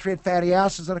polyunsaturated fatty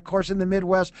acids, and of course in the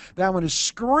Midwest, that one is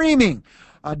screaming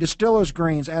distillers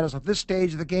grains at us at this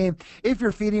stage of the game. If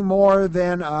you're feeding more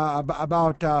than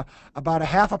about a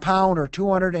half a pound or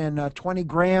 220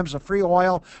 grams of free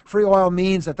oil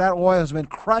means that oil has been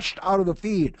crushed out of the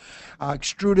feed.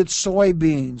 Extruded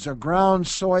soybeans or ground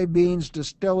soybeans,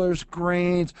 distillers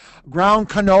grains, ground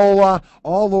canola,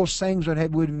 all those things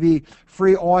would be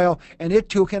free oil, and it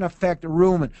too can affect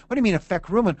rumen. What do you mean affect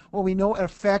rumen? Well, we know it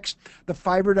affects the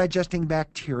fiber digesting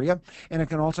bacteria, and it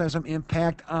can also have some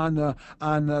impact on the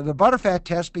butterfat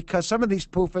test because some of these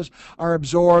PUFAs are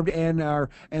absorbed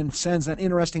and sends an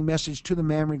interesting message to the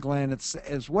mammary gland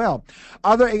as well.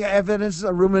 Other evidence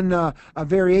of rumen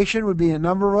variation would be a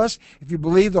number of us. If you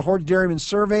believe the Hoard Dairyman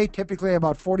survey, typically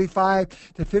about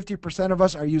 45 to 50% of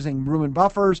us are using rumen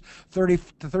buffers, 30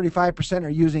 to 35% are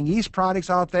using yeast products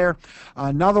out there.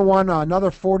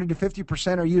 Another 40 to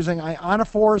 50% are using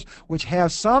ionophores, which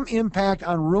have some impact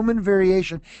on rumen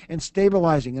variation and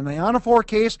stabilizing. In the ionophore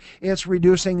case, it's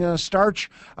reducing starch,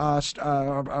 or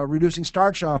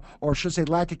should say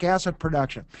lactic acid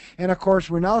production. And of course,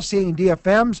 we're now seeing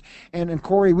DFMs. And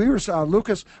Corey,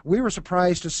 Lucas, we were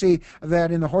surprised to see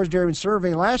that in the Hoards Dairyman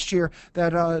survey last year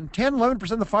that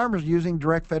 10-11% of the farmers are using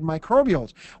direct-fed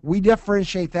microbials. We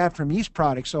differentiate that from yeast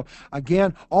products. So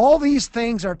again, all these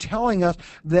things are telling us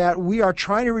that we are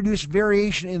trying to reduce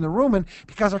variation in the rumen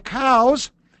because our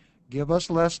cows give us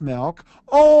less milk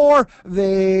or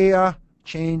they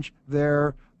change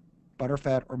their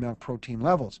butterfat or milk protein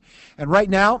levels. And right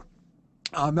now,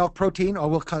 milk protein,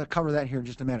 we'll cover that here in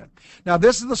just a minute. Now,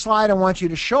 this is the slide I want you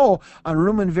to show on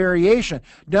rumen variation,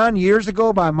 done years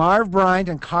ago by Marv Bryant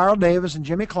and Carl Davis and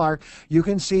Jimmy Clark. You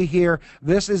can see here,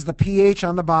 this is the pH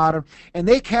on the bottom, and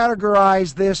they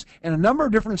categorize this in a number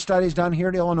of different studies done here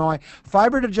in Illinois,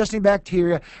 fiber digesting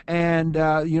bacteria, and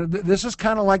this is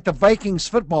kind of like the Vikings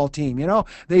football team.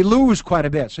 They lose quite a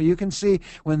bit. So you can see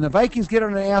when the Vikings get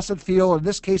on an acid field, or in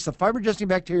this case, the fiber digesting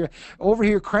bacteria, over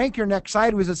here, crank your neck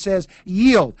sideways, it says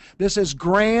yield. This is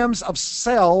grams of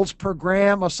cells per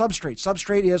gram of substrate.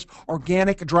 Substrate is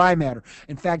organic dry matter.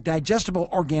 In fact, digestible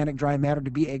organic dry matter to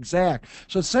be exact.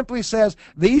 So it simply says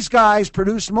these guys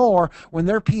produce more when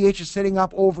their pH is sitting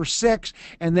up over 6,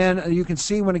 and then you can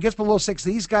see when it gets below 6,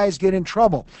 these guys get in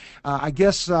trouble. I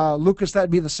guess, Lucas,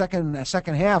 that'd be the second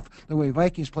half, the way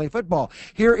Vikings play football.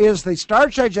 Here is the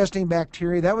starch digesting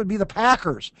bacteria. That would be the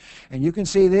Packers. And you can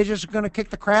see they're just going to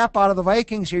kick the crap out of the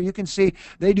Vikings here. You can see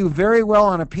they do very well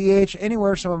on a pH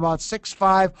anywhere from about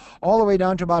 6.5 all the way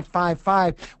down to about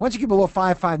 5.5. Once you get below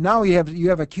 5.5, now you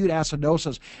have acute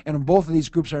acidosis, and both of these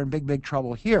groups are in big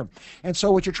trouble here. And so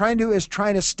what you're trying to do is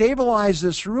trying to stabilize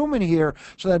this rumen here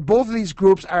so that both of these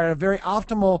groups are at a very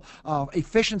optimal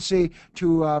efficiency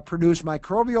to produce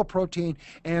microbial protein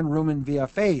and rumen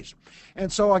VFAs.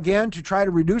 And so again, to try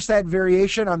to reduce that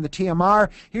variation on the TMR,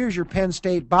 here's your Penn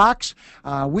State box.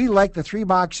 We like the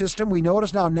 3-box system. We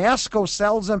notice now NASCO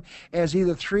sells them as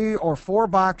either 3 or 4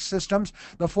 box systems.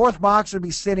 The 4th box would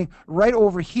be sitting right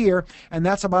over here, and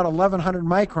that's about 1100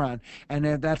 micron. And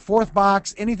that 4th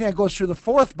box, anything that goes through the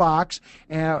 4th box,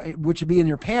 which would be in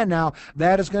your pan now,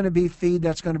 that is going to be feed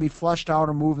that's going to be flushed out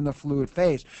or move in the fluid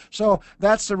phase. So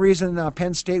that's the reason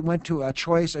Penn State went to a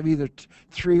choice of either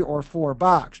 3 or 4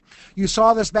 box. You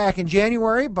saw this back in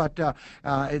January, but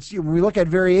when we look at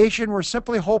variation, we're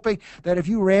simply hoping that if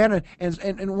you ran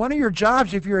and one of your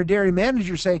jobs, if you're a dairy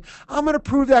manager, saying, I'm going to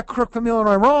prove that crook from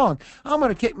Illinois wrong. I'm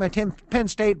going to kick my Penn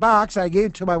State box I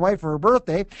gave to my wife for her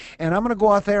birthday, and I'm going to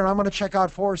go out there and I'm going to check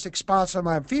out 4 or 6 spots on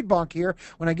my feed bunk here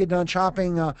when I get done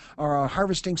chopping or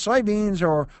harvesting soybeans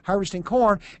or harvesting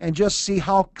corn, and just see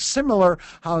how similar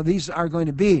how these are going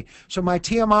to be. So my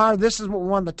TMR, this is what we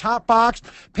want, the top box.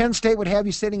 Penn State would have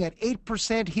you sitting at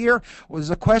 8% here. Was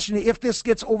a question, if this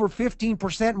gets over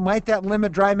 15%, might that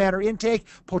limit dry matter intake?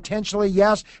 Potentially,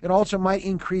 yes. It also might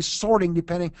increase sorting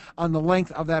depending on the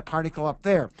length of that particle up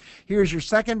there. Here's your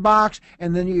second box,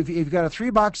 and then if you've got a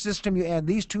 3-box system, you add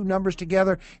these two numbers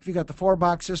together. If you've got the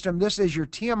 4-box system, this is your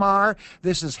TMR,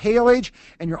 this is haylage,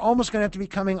 and you're almost going to have to be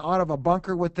coming out of a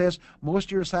bunker with this. Most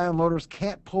of your silent loaders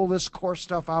can't pull this coarse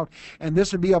stuff out, and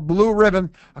this would be a blue ribbon,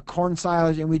 a corn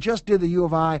silage, and we just did the U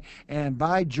of I, and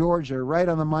by George, they're right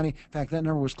on the money. In fact, that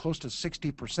number was close to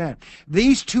 60%.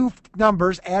 These two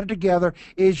numbers added together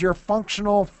is your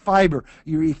functional fiber,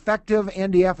 your effective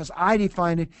NDF as I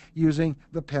define it using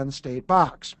the Penn State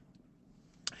box.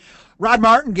 Rod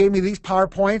Martin gave me these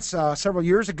PowerPoints several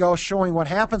years ago showing what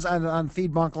happens on the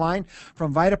feed bunk line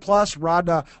from VitaPlus.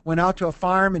 Rod went out to a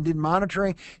farm and did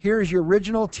monitoring. Here's your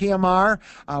original TMR.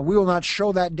 We will not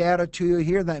show that data to you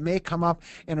here. That may come up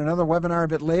in another webinar a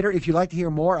bit later. If you'd like to hear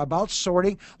more about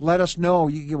sorting, let us know.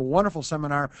 You can give a wonderful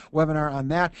webinar on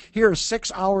that. Here is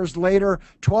 6 hours later,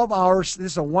 12 hours.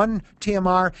 This is a 1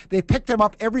 TMR. They picked them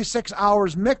up every 6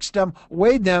 hours, mixed them,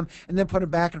 weighed them, and then put it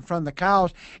back in front of the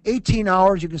cows. 18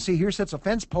 hours, you can see here sits a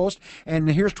fence post, and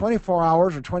here's 24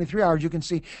 hours or 23 hours. You can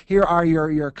see here are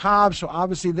your cobs. So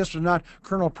obviously this was not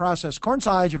kernel processed corn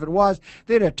silage. If it was,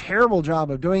 they did a terrible job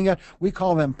of doing it. We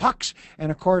call them pucks, and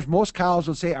of course most cows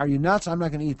would say, are you nuts? I'm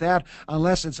not going to eat that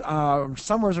unless it's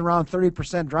somewhere around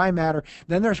 30% dry matter.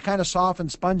 Then they're kind of soft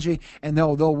and spongy, and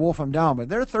they'll wolf them down. But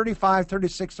they're 35,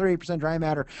 36, 38% dry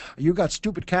matter. You got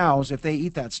stupid cows if they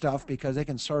eat that stuff, because they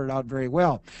can sort it out very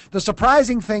well. The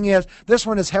surprising thing is this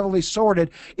one is heavily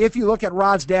sorted. If you look at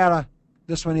Rod's data,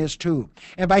 this one is too.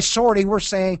 And by sorting, we're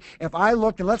saying if I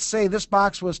looked, and let's say this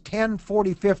box was 10,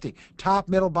 40, 50, top,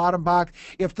 middle, bottom box.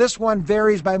 If this one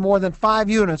varies by more than 5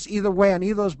 units, either way on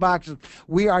either of those boxes,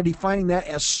 we are defining that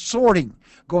as sorting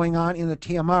going on in the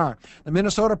TMR. The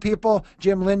Minnesota people,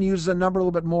 Jim Lynn uses a number a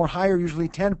little bit more higher, usually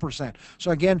 10%.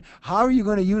 So again, how are you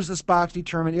going to use this box to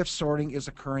determine if sorting is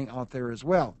occurring out there as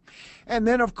well? And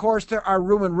then, of course, there are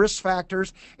rumen risk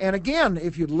factors. And again,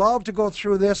 if you'd love to go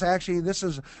through this, actually, this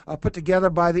is put together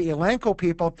by the Elanco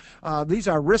people. These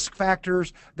are risk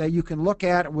factors that you can look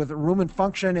at with rumen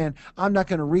function. And I'm not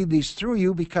going to read these through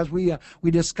you because we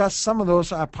discussed some of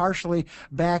those partially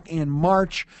back in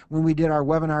March when we did our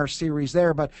webinar series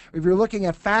there. But if you're looking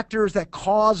at factors that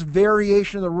cause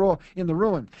variation in the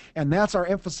rumen, and that's our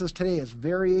emphasis today, is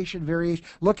variation.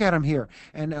 Look at them here.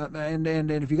 And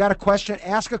if you got a question,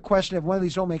 ask a question. If one of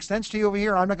these don't make sense to you over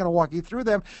here, I'm not going to walk you through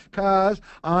them because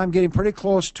I'm getting pretty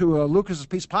close to Lucas's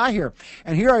piece of pie here.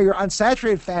 And here are your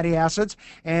unsaturated fatty acids,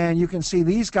 and you can see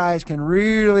these guys can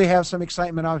really have some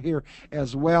excitement out here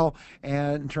as well,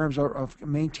 and in terms of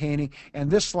maintaining. And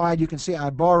this slide you can see I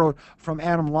borrowed from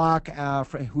Adam Locke,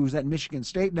 who's at Michigan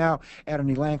State now at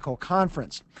an Elanco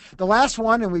conference. The last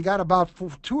one, and we got about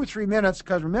 2 or 3 minutes,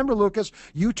 because remember, Lucas,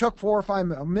 you took 4 or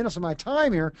 5 minutes of my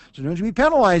time here, so don't you be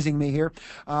penalizing me here.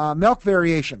 Milk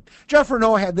variation. Jeff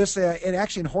Renault had this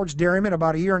actually in Hoard's Dairyman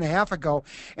about 1.5 years ago,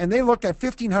 and they looked at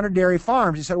 1,500 dairy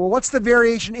farms. He said, well, what's the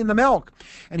variation in the milk?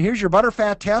 And here's your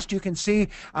butterfat test. You can see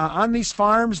on these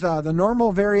farms, the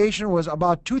normal variation was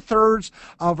about 2/3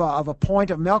 of a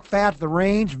point of milk fat. The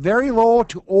range, very low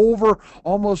to over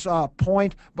almost a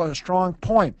point, but a strong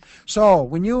point. So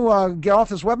when you get off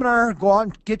this webinar, go out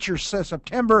and get your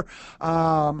September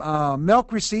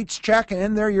milk receipts check, and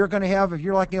in there you're going to have, if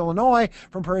you're like Illinois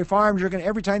from Prairie Farms, you're going to,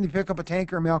 every time you pick up a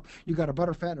tanker of milk, you got a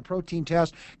butterfat and a protein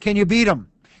test. Can you beat them?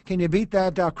 Can you beat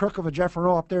that crook of a Jeff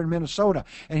Renault up there in Minnesota?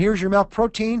 And here's your milk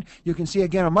protein. You can see,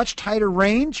 again, a much tighter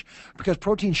range because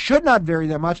protein should not vary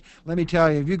that much. Let me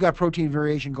tell you, if you've got protein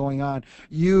variation going on,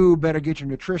 you better get your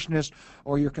nutritionist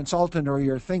or your consultant or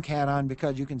your think hat on,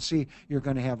 because you can see you're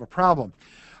going to have a problem.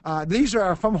 These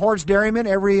are from Hoard's Dairyman.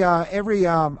 Every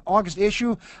August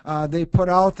issue, they put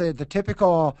out the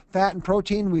typical fat and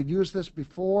protein. We've used this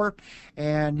before,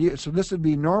 and so this would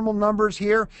be normal numbers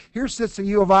here. Here sits the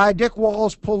U of I. Dick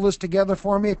Walls pulled this together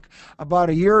for me about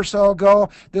 1 year or so ago.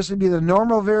 This would be the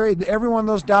normal every one of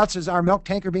those dots is our milk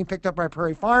tanker being picked up by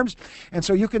Prairie Farms, and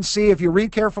so you can see, if you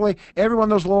read carefully, every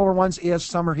one of those lower ones is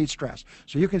summer heat stress.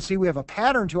 So you can see we have a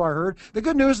pattern to our herd. The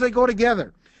good news, they go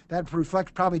together. That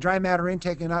reflects probably dry matter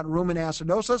intake and not rumen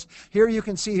acidosis. Here you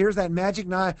can see, here's that magic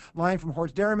line from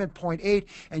Hoard's Dairyman, 0.8,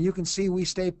 and you can see we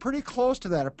stay pretty close to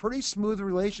that, a pretty smooth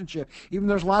relationship, even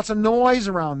there's lots of noise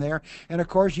around there. And of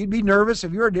course, you'd be nervous,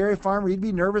 if you're a dairy farmer, you'd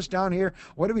be nervous down here.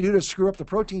 What do we do to screw up the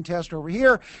protein test over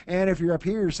here? And if you're up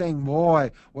here, you're saying,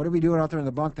 boy, what are we doing out there in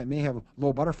the bunk that may have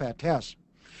low butterfat tests?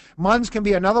 Muns can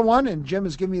be another one, and Jim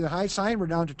is giving me the high sign. We're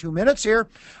down to 2 minutes here.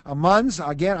 Muns,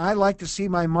 again, I like to see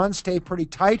my Muns stay pretty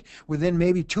tight within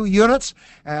maybe 2 units.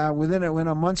 Within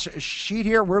a month's sheet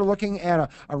here, we're looking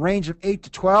at a range of 8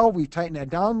 to 12. We tighten that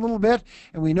down a little bit,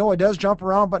 and we know it does jump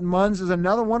around, but Muns is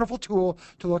another wonderful tool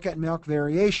to look at milk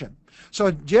variation.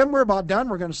 So, Jim, we're about done.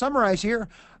 We're going to summarize here.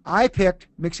 I picked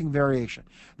mixing variation.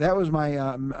 That was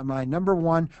my my number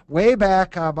one way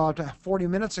back about 40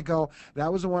 minutes ago.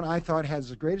 That was the one I thought has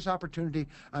the greatest opportunity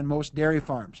on most dairy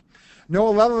farms.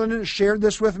 Noah Leatherland shared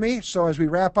this with me. So as we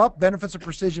wrap up, benefits of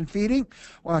precision feeding,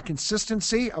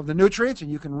 consistency of the nutrients, and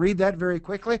you can read that very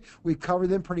quickly. We cover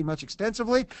them pretty much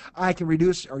extensively. I can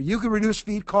reduce, or you can reduce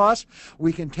feed costs.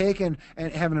 We can take and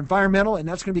have an environmental, and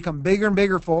that's going to become bigger and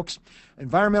bigger, folks.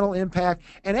 Environmental impact.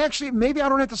 And actually, maybe I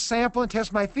don't have to sample and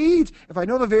test my feeds. If I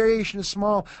know the variation is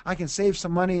small, I can save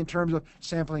some money in terms of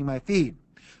sampling my feed.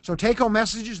 So take-home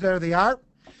messages, there they are.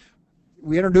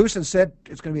 We introduced and said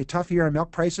it's going to be a tough year on milk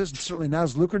prices, and certainly not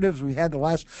as lucrative as we had the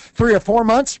last 3 or 4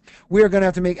 months. We are going to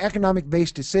have to make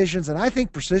economic-based decisions, and I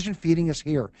think precision feeding is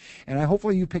here. And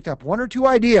hopefully you picked up 1 or 2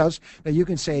 ideas that you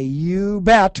can say, you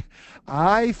bet,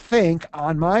 I think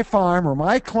on my farm or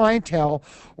my clientele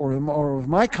or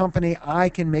my company, I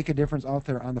can make a difference out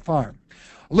there on the farm.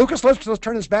 Lucas, let's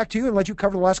turn this back to you and let you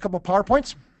cover the last couple of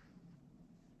PowerPoints.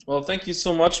 Well, thank you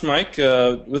so much, Mike.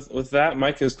 With that,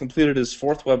 Mike has completed his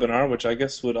 4th webinar, which I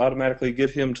guess would automatically get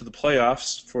him to the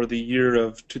playoffs for the year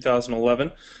of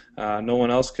 2011. No one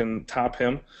else can top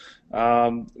him.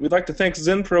 We'd like to thank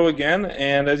Zinpro again,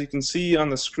 and as you can see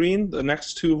on the screen, the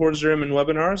next 2 Hoards Dairyman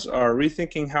webinars are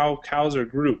rethinking how cows are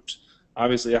grouped.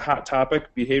 Obviously a hot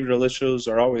topic. Behavioral issues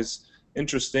are always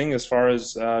interesting as far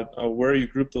as where you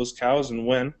group those cows and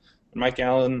when. Mike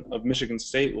Allen of Michigan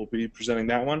State will be presenting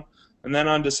that one. And then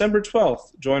on December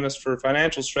 12th, join us for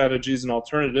financial strategies and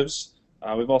alternatives.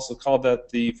 We've also called that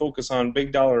the focus on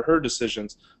big dollar herd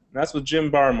decisions. And that's with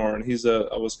Jim Barmore, and he's a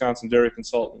Wisconsin dairy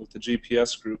consultant with the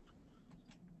GPS group.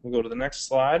 We'll go to the next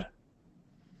slide.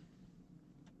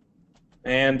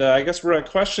 And I guess we're at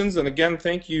questions. And again,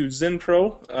 thank you,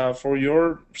 Zinpro, for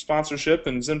your sponsorship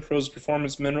and Zinpro's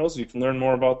Performance Minerals. You can learn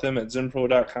more about them at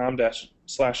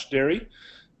zinpro.com/dairy.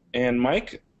 And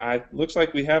Mike, looks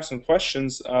like we have some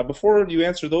questions. Before you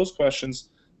answer those questions,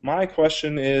 my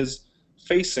question is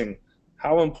facing.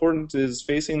 How important is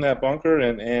facing that bunker,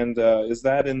 and is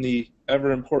that in the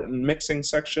ever-important mixing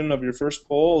section of your first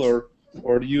poll,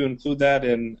 or do you include that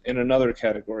in another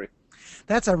category?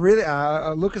 That's a really,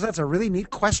 Lucas, that's a really neat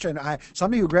question.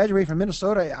 Somebody who graduated from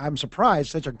Minnesota, I'm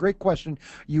surprised. Such a great question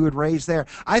you would raise there.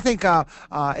 I think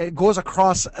it goes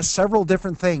across several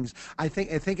different things. I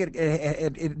think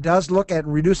it does look at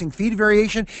reducing feed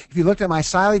variation. If you looked at my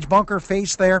silage bunker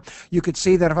face there, you could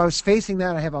see that if I was facing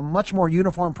that, I have a much more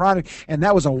uniform product, and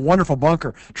that was a wonderful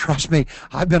bunker. Trust me,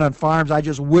 I've been on farms. I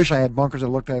just wish I had bunkers that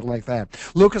looked like that.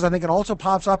 Lucas, I think it also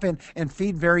pops up in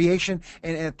feed variation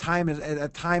and at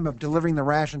time of delivering the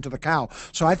ration to the cow.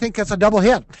 So I think that's a double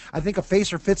hit. I think a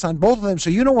facer fits on both of them. So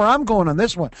you know where I'm going on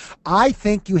this one. I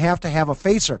think you have to have a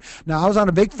facer. Now, I was on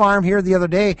a big farm here the other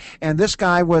day, and this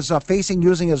guy was facing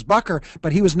using his bucker,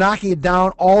 but he was knocking it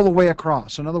down all the way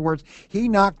across. So in other words, he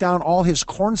knocked down all his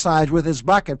corn sides with his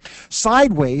bucket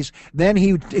sideways. Then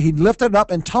he lifted it up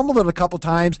and tumbled it a couple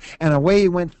times, and away he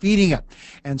went feeding it.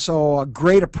 And so a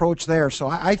great approach there. So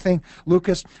I think,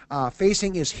 Lucas,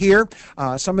 facing is here.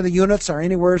 Some of the units are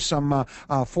anywhere some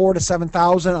 4,000 to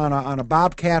 7,000 on a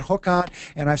Bobcat hook-on,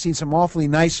 and I've seen some awfully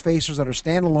nice facers that are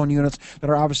standalone units that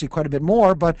are obviously quite a bit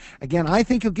more, but again, I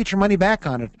think you'll get your money back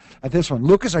on it at this one.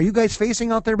 Lucas, are you guys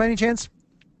facing out there by any chance?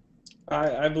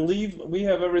 I believe we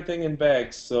have everything in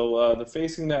bags, so the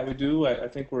facing that we do, I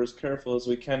think we're as careful as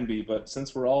we can be, but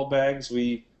since we're all bags,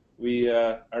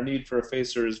 our need for a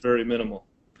facer is very minimal.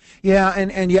 Yeah,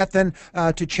 and yet then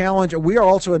to challenge, we are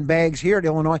also in bags here at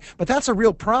Illinois, but that's a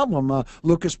real problem,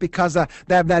 Lucas, because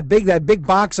that big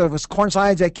box of corn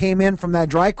sides that came in from that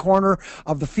dry corner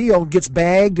of the field gets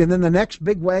bagged, and then the next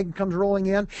big wagon comes rolling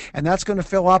in, and that's going to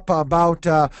fill up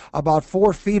about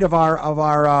 4 feet of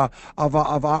our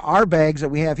bags that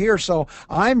we have here. So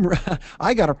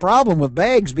I got a problem with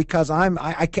bags because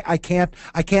I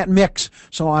can't mix.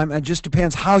 So it just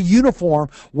depends how uniform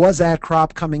was that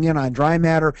crop coming in on dry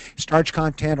matter, starch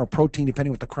content, or protein,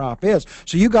 depending what the crop is.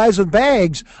 So you guys with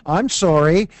bags, I'm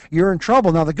sorry, you're in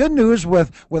trouble. Now the good news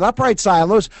with upright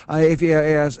silos,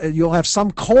 you'll have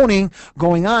some coning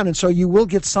going on, and so you will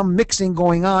get some mixing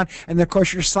going on. And of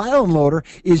course, your silo loader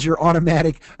is your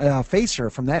automatic facer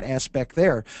from that aspect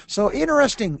there. So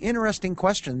interesting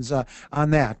questions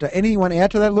on that. Anything you want to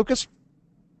add to that, Lucas?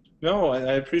 No,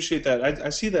 I appreciate that. I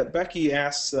see that Becky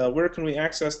asks, where can we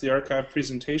access the archive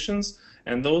presentations?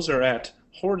 And those are at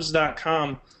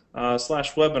hoards.com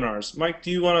slash webinars. Mike,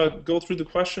 do you want to go through the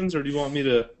questions or do you want me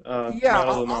to Yeah,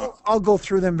 rattle them off? I'll go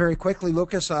through them very quickly,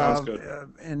 Lucas. Sounds good.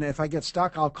 And if I get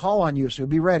stuck, I'll call on you. So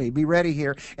be ready. Be ready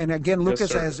here. And again, Yes,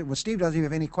 Lucas, sir. as well, Steve doesn't even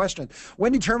have any questions.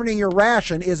 When determining your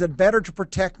ration, is it better to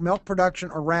protect milk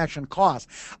production or ration cost?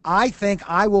 I think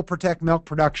I will protect milk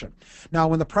production. Now,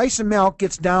 when the price of milk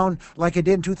gets down like it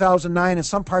did in 2009 in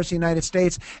some parts of the United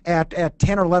States at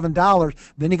 $10 or $11,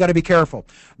 then you got to be careful.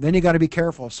 Then you got to be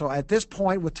careful. So at this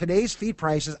point, with today's feed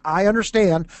prices, I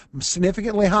understand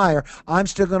significantly higher. I'm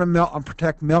still going to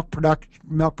protect milk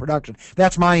production.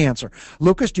 That's my answer.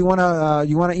 Lucas, do you want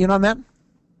to in on that?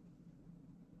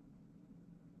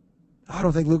 I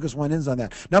don't think Lucas went in on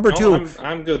that. Number No, two.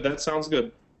 I'm good. That sounds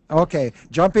good. Okay,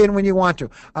 jump in when you want to.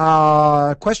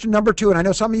 Question number two, and I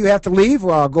know some of you have to leave.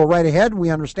 Well, go right ahead. We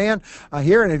understand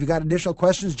here, and if you've got additional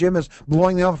questions, Jim is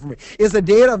blowing them up for me. Is the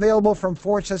data available from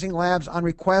forage testing labs on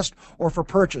request or for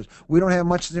purchase? We don't have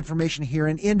much information here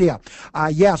in India.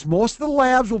 Yes, most of the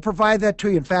labs will provide that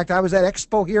to you. In fact, I was at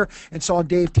Expo here and saw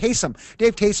Dave Taysom.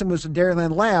 Dave Taysom was in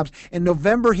Dairyland Labs. In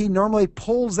November, he normally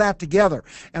pulls that together,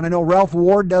 and I know Ralph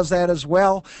Ward does that as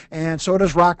well, and so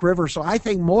does Rock River. So I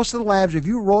think most of the labs, if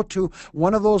you wrote to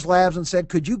one of those labs and said,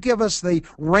 could you give us the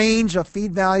range of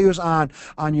feed values on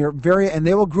your and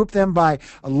they will group them by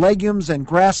legumes and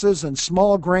grasses and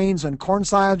small grains and corn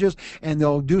silages, and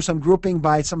they'll do some grouping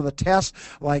by some of the tests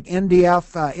like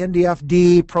NDF,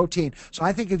 NDFD, protein. So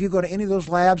I think if you go to any of those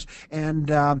labs and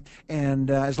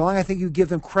as long as I think you give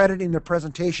them credit in their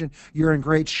presentation, you're in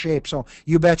great shape. So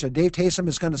you betcha. Dave Taysom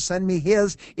is going to send me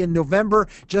his in November,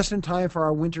 just in time for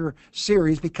our winter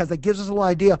series, because that gives us a little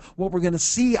idea what we're going to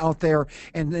see out there,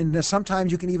 and sometimes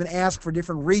you can even ask for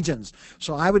different regions.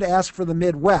 So I would ask for the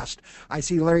Midwest. I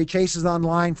see Larry Chase is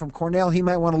online from Cornell. He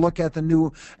might want to look at the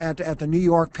New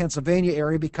York, Pennsylvania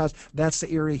area, because that's the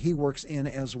area he works in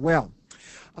as well.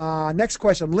 Next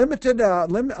question. Limit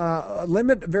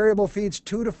variable feeds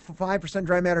 2 to 5%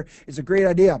 dry matter is a great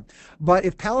idea. But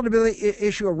if palatability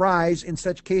issue arise in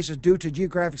such cases due to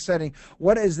geographic setting,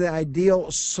 what is the ideal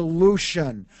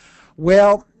solution?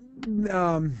 Well,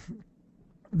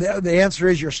 the answer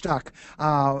is you're stuck.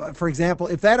 For example,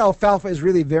 if that alfalfa is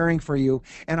really varying for you,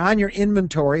 and on your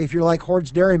inventory, if you're like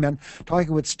Hoards Dairyman,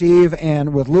 talking with Steve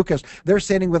and with Lucas, they're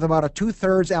sitting with about a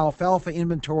 2/3 alfalfa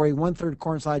inventory, 1/3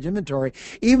 corn silage inventory.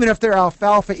 Even if their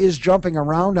alfalfa is jumping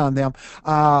around on them,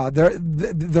 they're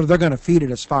going to feed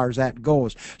it as far as that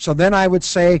goes. So then I would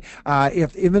say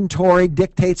if inventory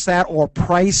dictates that, or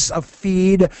price of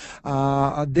feed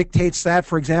dictates that,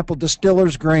 for example,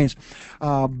 distillers grains.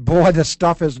 Boy, the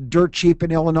stuff is dirt cheap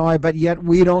in Illinois, but yet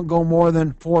we don't go more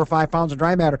than 4 or 5 pounds of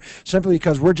dry matter, simply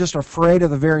because we're just afraid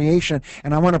of the variation,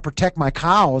 and I want to protect my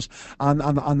cows on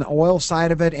the oil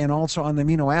side of it, and also on the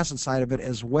amino acid side of it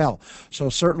as well. So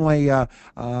certainly it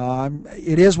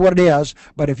is what it is.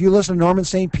 But if you listen to Norman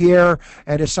St. Pierre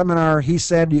at his seminar, he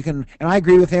said you can, and I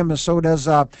agree with him, and so does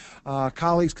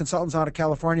colleagues, consultants out of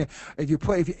California.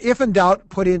 If in doubt,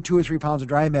 put in 2 or 3 pounds of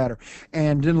dry matter,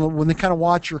 and then when they kind of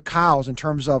watch your cows in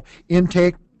terms of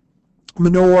intake,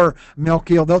 manure, milk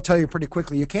yield, they'll tell you pretty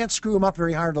quickly. You can't screw them up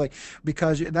very hardly,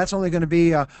 because that's only going to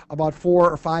be about 4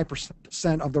 or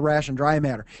 5% of the ration dry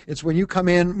matter. It's when you come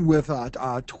in with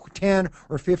 10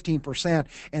 or 15%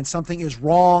 and something is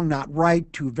wrong, not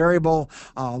right, too variable,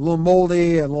 a little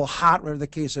moldy, a little hot, whatever the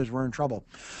case is, we're in trouble.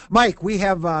 Mike, we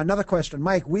have another question.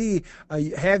 Mike,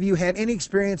 have you had any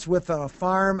experience with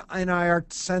farm NIR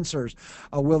sensors?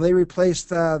 Will they replace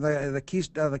the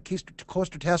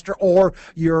coaster tester or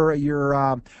your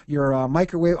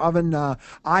microwave oven?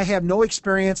 I have no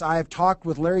experience. I have talked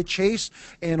with Larry Chase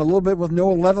and a little bit with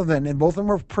Noah Leatherman, and both of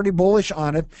them are pretty bullish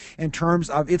on it in terms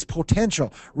of its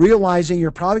potential, realizing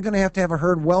you're probably going to have a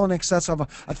herd well in excess of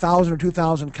 1,000 or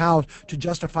 2,000 cows to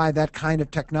justify that kind of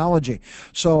technology.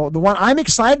 So the one I'm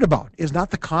excited about is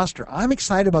not the coster. I'm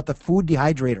excited about the food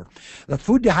dehydrator. The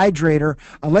food dehydrator,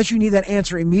 unless you need that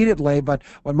answer immediately, but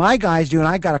what my guys do, and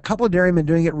I got a couple of dairymen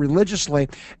doing it religiously,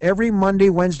 every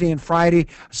Monday, Wednesday, and Friday,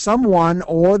 someone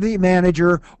or the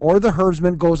manager or the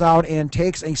herdsman goes out and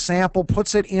takes a sample,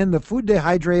 puts it in the food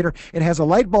dehydrator. It has a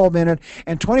light bulb in it,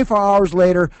 and 24 hours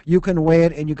later you can weigh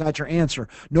it and you got your answer.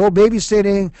 No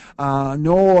babysitting,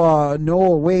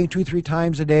 no weighing 2-3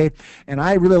 times a day, and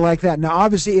I really like that. Now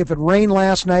obviously if it rained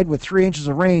last night with 3 inches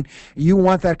of rain, you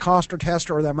want that coster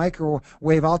tester or that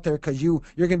microwave out there, because you're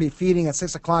going to be feeding at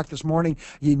 6 o'clock this morning.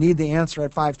 You need the answer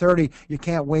at 5:30. You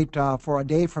can't wait for a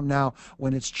day from now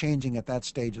when it's changing changing at that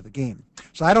stage of the game.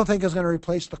 So I don't think it's going to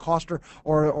replace the coster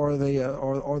or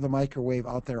the microwave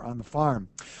out there on the farm.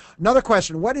 Another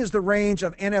question: what is the range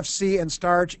of NFC and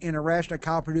starch in a ration of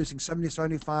cow producing 70 to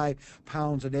 75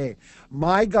 pounds a day?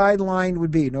 My guideline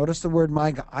would be, notice the word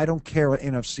my, I don't care what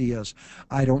NFC is.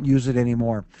 I don't use it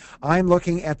anymore. I'm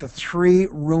looking at the 3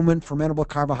 rumen fermentable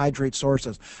carbohydrate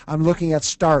sources. I'm looking at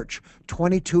starch,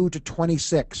 22 to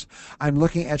 26. I'm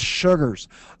looking at sugars,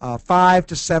 5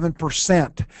 to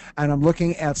 7%. And I'm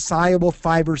looking at soluble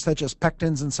fibers such as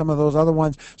pectins and some of those other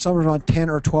ones, somewhere around 10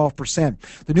 or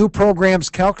 12%. The new programs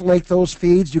calculate those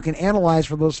feeds. You can analyze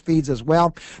for those feeds as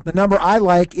well. The number I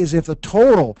like is if the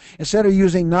total, instead of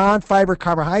using non-fiber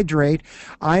carbohydrate,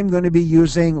 I'm going to be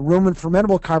using rumen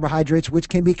fermentable carbohydrates, which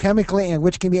can be chemically and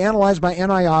which can be analyzed by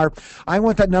NIR. I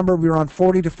want that number to be around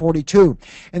 40 to 42.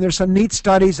 And there's some neat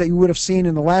studies that you would have seen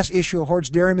in the last issue of Hoards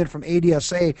Dairyman from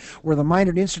ADSA, where the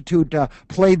Minard Institute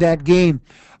played that game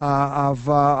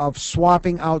of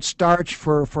swapping out starch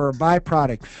for a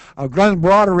byproduct. Glenn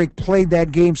Broderick played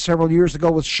that game several years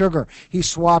ago with sugar. He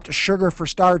swapped sugar for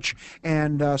starch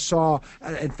and saw,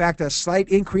 in fact, a slight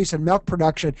increase in milk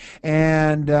production.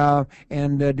 And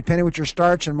depending what your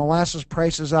starch and molasses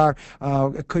prices are,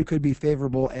 it could be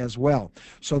favorable as well.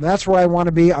 So that's where I want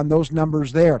to be on those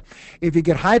numbers there. If you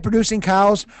get high-producing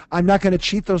cows, I'm not going to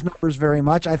cheat those numbers very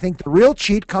much. I think the real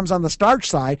cheat comes on the starch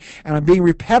side, and I'm being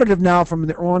repetitive now from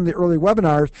the early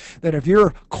webinars, that if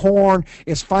your corn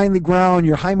is finely ground,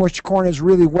 your high moisture corn is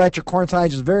really wet, your corn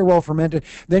size is very well fermented,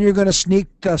 then you're going to sneak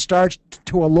starch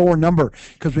to a lower number,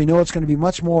 because we know it's going to be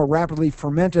much more rapidly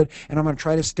fermented, and I'm going to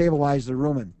try to stabilize the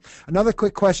rumen. Another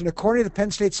quick question: according to the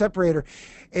Penn State separator,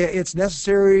 it's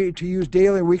necessary to use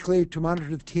daily or weekly to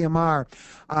monitor the TMR.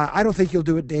 I don't think you'll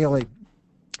do it daily,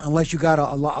 unless you got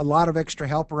a lot of extra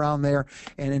help around there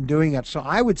and in doing it. So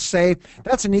I would say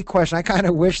that's a neat question. I kind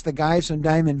of wish the guys from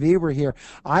Diamond V were here.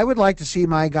 I would like to see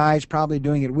my guys probably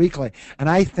doing it weekly, and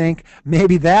I think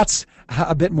maybe that's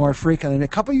a bit more frequent. And a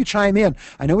couple of you chime in.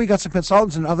 I know we got some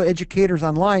consultants and other educators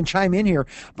online chime in here,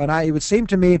 but it would seem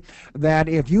to me that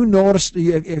if you notice,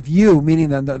 if you, meaning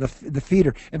the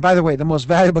feeder, and by the way, the most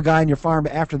valuable guy in your farm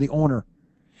after the owner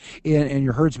and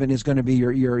your herdsman is going to be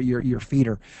your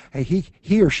feeder. Hey,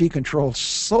 he or she controls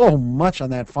so much on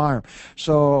that farm.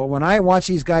 So when I watch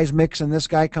these guys mix and this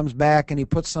guy comes back and he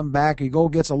puts some back, he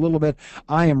gets a little bit,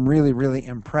 I am really, really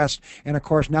impressed. And of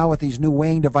course, now with these new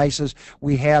weighing devices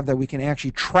we have that we can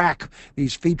actually track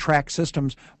these feed track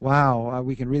systems, wow,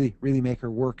 we can really, really make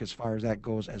her work as far as that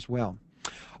goes as well.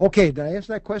 Okay, did I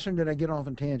answer that question? Did I get off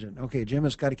on tangent? Okay, Jim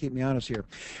has got to keep me honest here.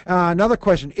 Another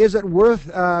question: is it worth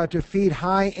to feed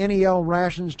high NEL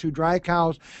rations to dry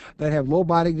cows that have low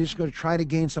body, just going to try to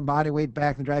gain some body weight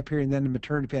back in the dry period and then the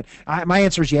maternity period? My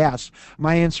answer is yes.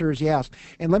 My answer is yes.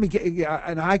 And let me get,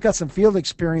 and I got some field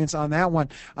experience on that one.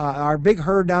 Our big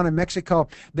herd down in Mexico,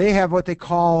 they have what they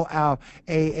call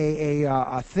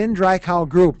a thin dry cow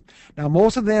group. Now,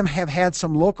 most of them have had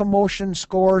some locomotion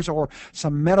scores or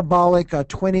some metabolic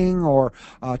twinning or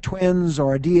twins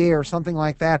or a DA or something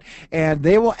like that, and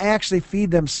they will actually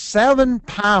feed them 7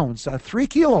 pounds, 3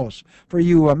 kilos for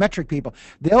you metric people.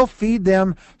 They'll feed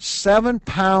them 7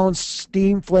 pounds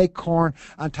steam flake corn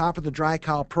on top of the dry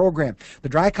cow program. The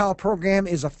dry cow program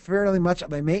is a fairly much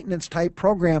of a maintenance type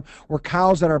program where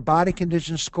cows that are body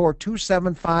condition score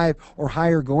 275 or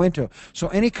higher go into. So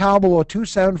any cow below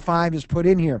 275 is put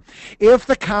in here. If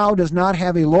the cow does not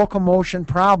have a locomotion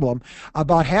problem,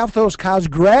 about half those cows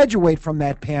graduate from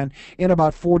that pen in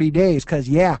about 40 days, because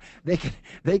yeah, they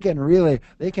can really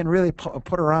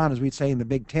put her on, as we'd say in the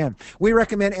Big Ten. We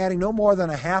recommend adding no more than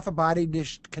a half a body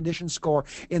condition score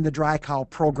in the dry cow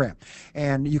program,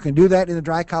 and you can do that in the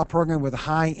dry cow program with a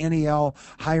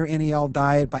higher NEL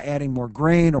diet by adding more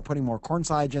grain or putting more corn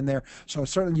silage in there. So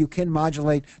certainly you can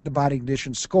modulate the body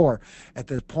condition score at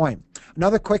this point.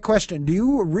 Another quick question: do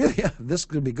you really, this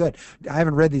could be good, I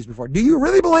haven't read these before, do you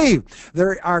really believe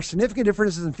there are significant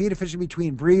differences in feed efficiency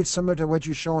between breeds, similar to what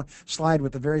you've shown slide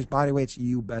with the various body weights?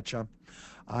 You betcha.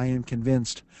 I am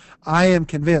convinced. I am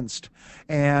convinced.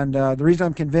 And the reason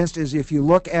I'm convinced is if you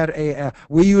look at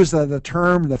we use the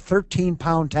term the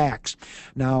 13-pound tax.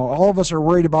 Now, all of us are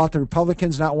worried about the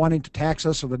Republicans not wanting to tax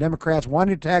us or the Democrats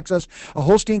wanting to tax us. A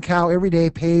Holstein cow every day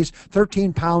pays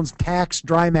 13 pounds tax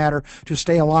dry matter to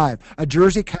stay alive. A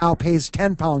Jersey cow pays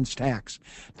 10 pounds tax.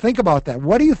 Think about that.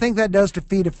 What do you think that does to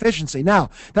feed efficiency? Now,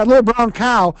 that little brown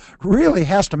cow really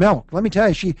has to milk. Let me tell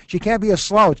you, she can't be a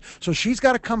slouch. So she's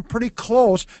got to come pretty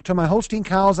close cows to my Holstein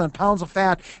cows on pounds of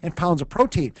fat and pounds of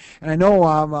protein. And I know,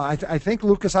 I think,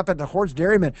 Lucas, up at the Hoards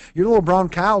Dairyman, your little brown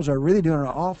cows are really doing an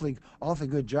awfully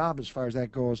good job as far as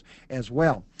that goes as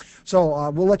well. So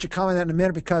we'll let you comment on that in a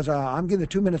minute, because I'm getting the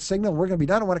 2-minute signal. We're going to be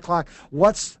done at 1 o'clock.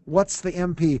 What's the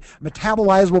MP?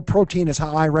 Metabolizable protein is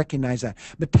how I recognize that.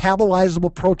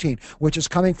 Metabolizable protein, which is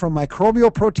coming from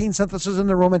microbial protein synthesis in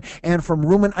the rumen and from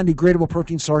rumen undegradable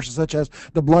protein sources such as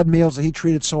the blood meals, the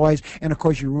heat-treated soys, and of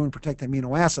course your rumen protected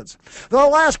amino acids. The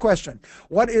last question: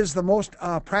 what is the most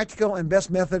practical and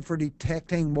best method for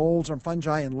detecting molds or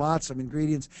fungi in lots of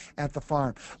ingredients at the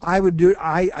farm? I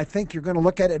think you're going to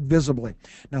look at it visibly.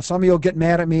 Now, some of you will get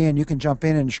mad at me, and you can jump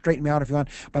in and straighten me out if you want,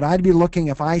 but I'd be looking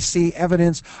if I see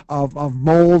evidence of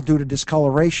mold due to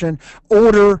discoloration,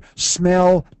 odor,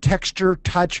 smell, texture,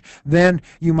 touch, then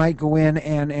you might go in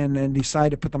and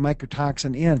decide to put the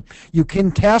mycotoxin in. You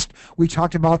can test. We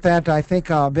talked about that, I think,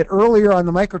 a bit earlier on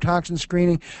the mycotoxin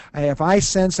screening. If I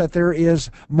sense that there is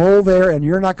mold there and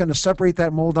you're not going to separate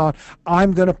that mold out,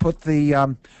 I'm going to put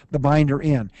the binder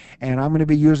in, and I'm going to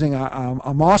be using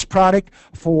a moss product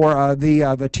for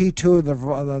the T2,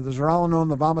 the zearalenone,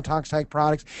 the vomitox type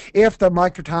products. If the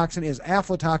mycotoxin is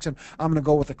aflatoxin, I'm going to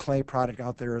go with the clay product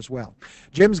out there as well.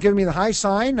 Jim's giving me the high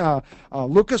sign.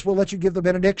 Lucas, we'll let you give the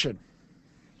benediction.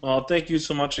 Well, thank you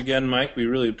so much again, Mike. We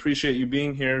really appreciate you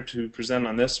being here to present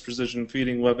on this precision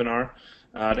feeding webinar.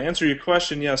 To answer your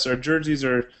question, yes, our jerseys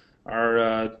are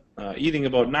eating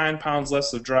about 9 pounds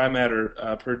less of dry matter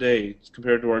per day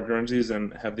compared to our Guernseys,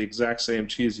 and have the exact same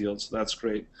cheese yield, so that's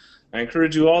great. I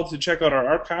encourage you all to check out our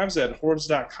archives at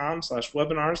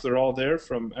hoards.com/webinars. They're all there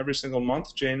from every single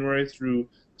month. January through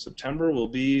September will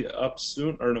be up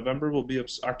soon, or November will be up,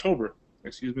 October,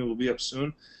 excuse me, will be up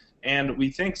soon. And we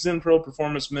thank Zinpro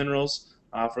Performance Minerals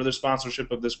for their sponsorship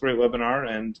of this great webinar.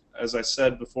 And as I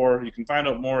said before, you can find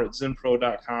out more at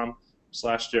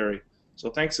zinpro.com/dairy. So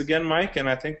thanks again, Mike, and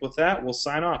I think with that, we'll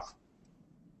sign off.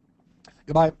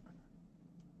 Goodbye.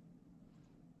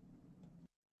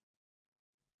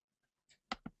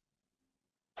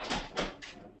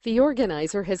 The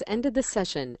organizer has ended the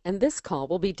session, and this call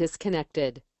will be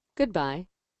disconnected. Goodbye.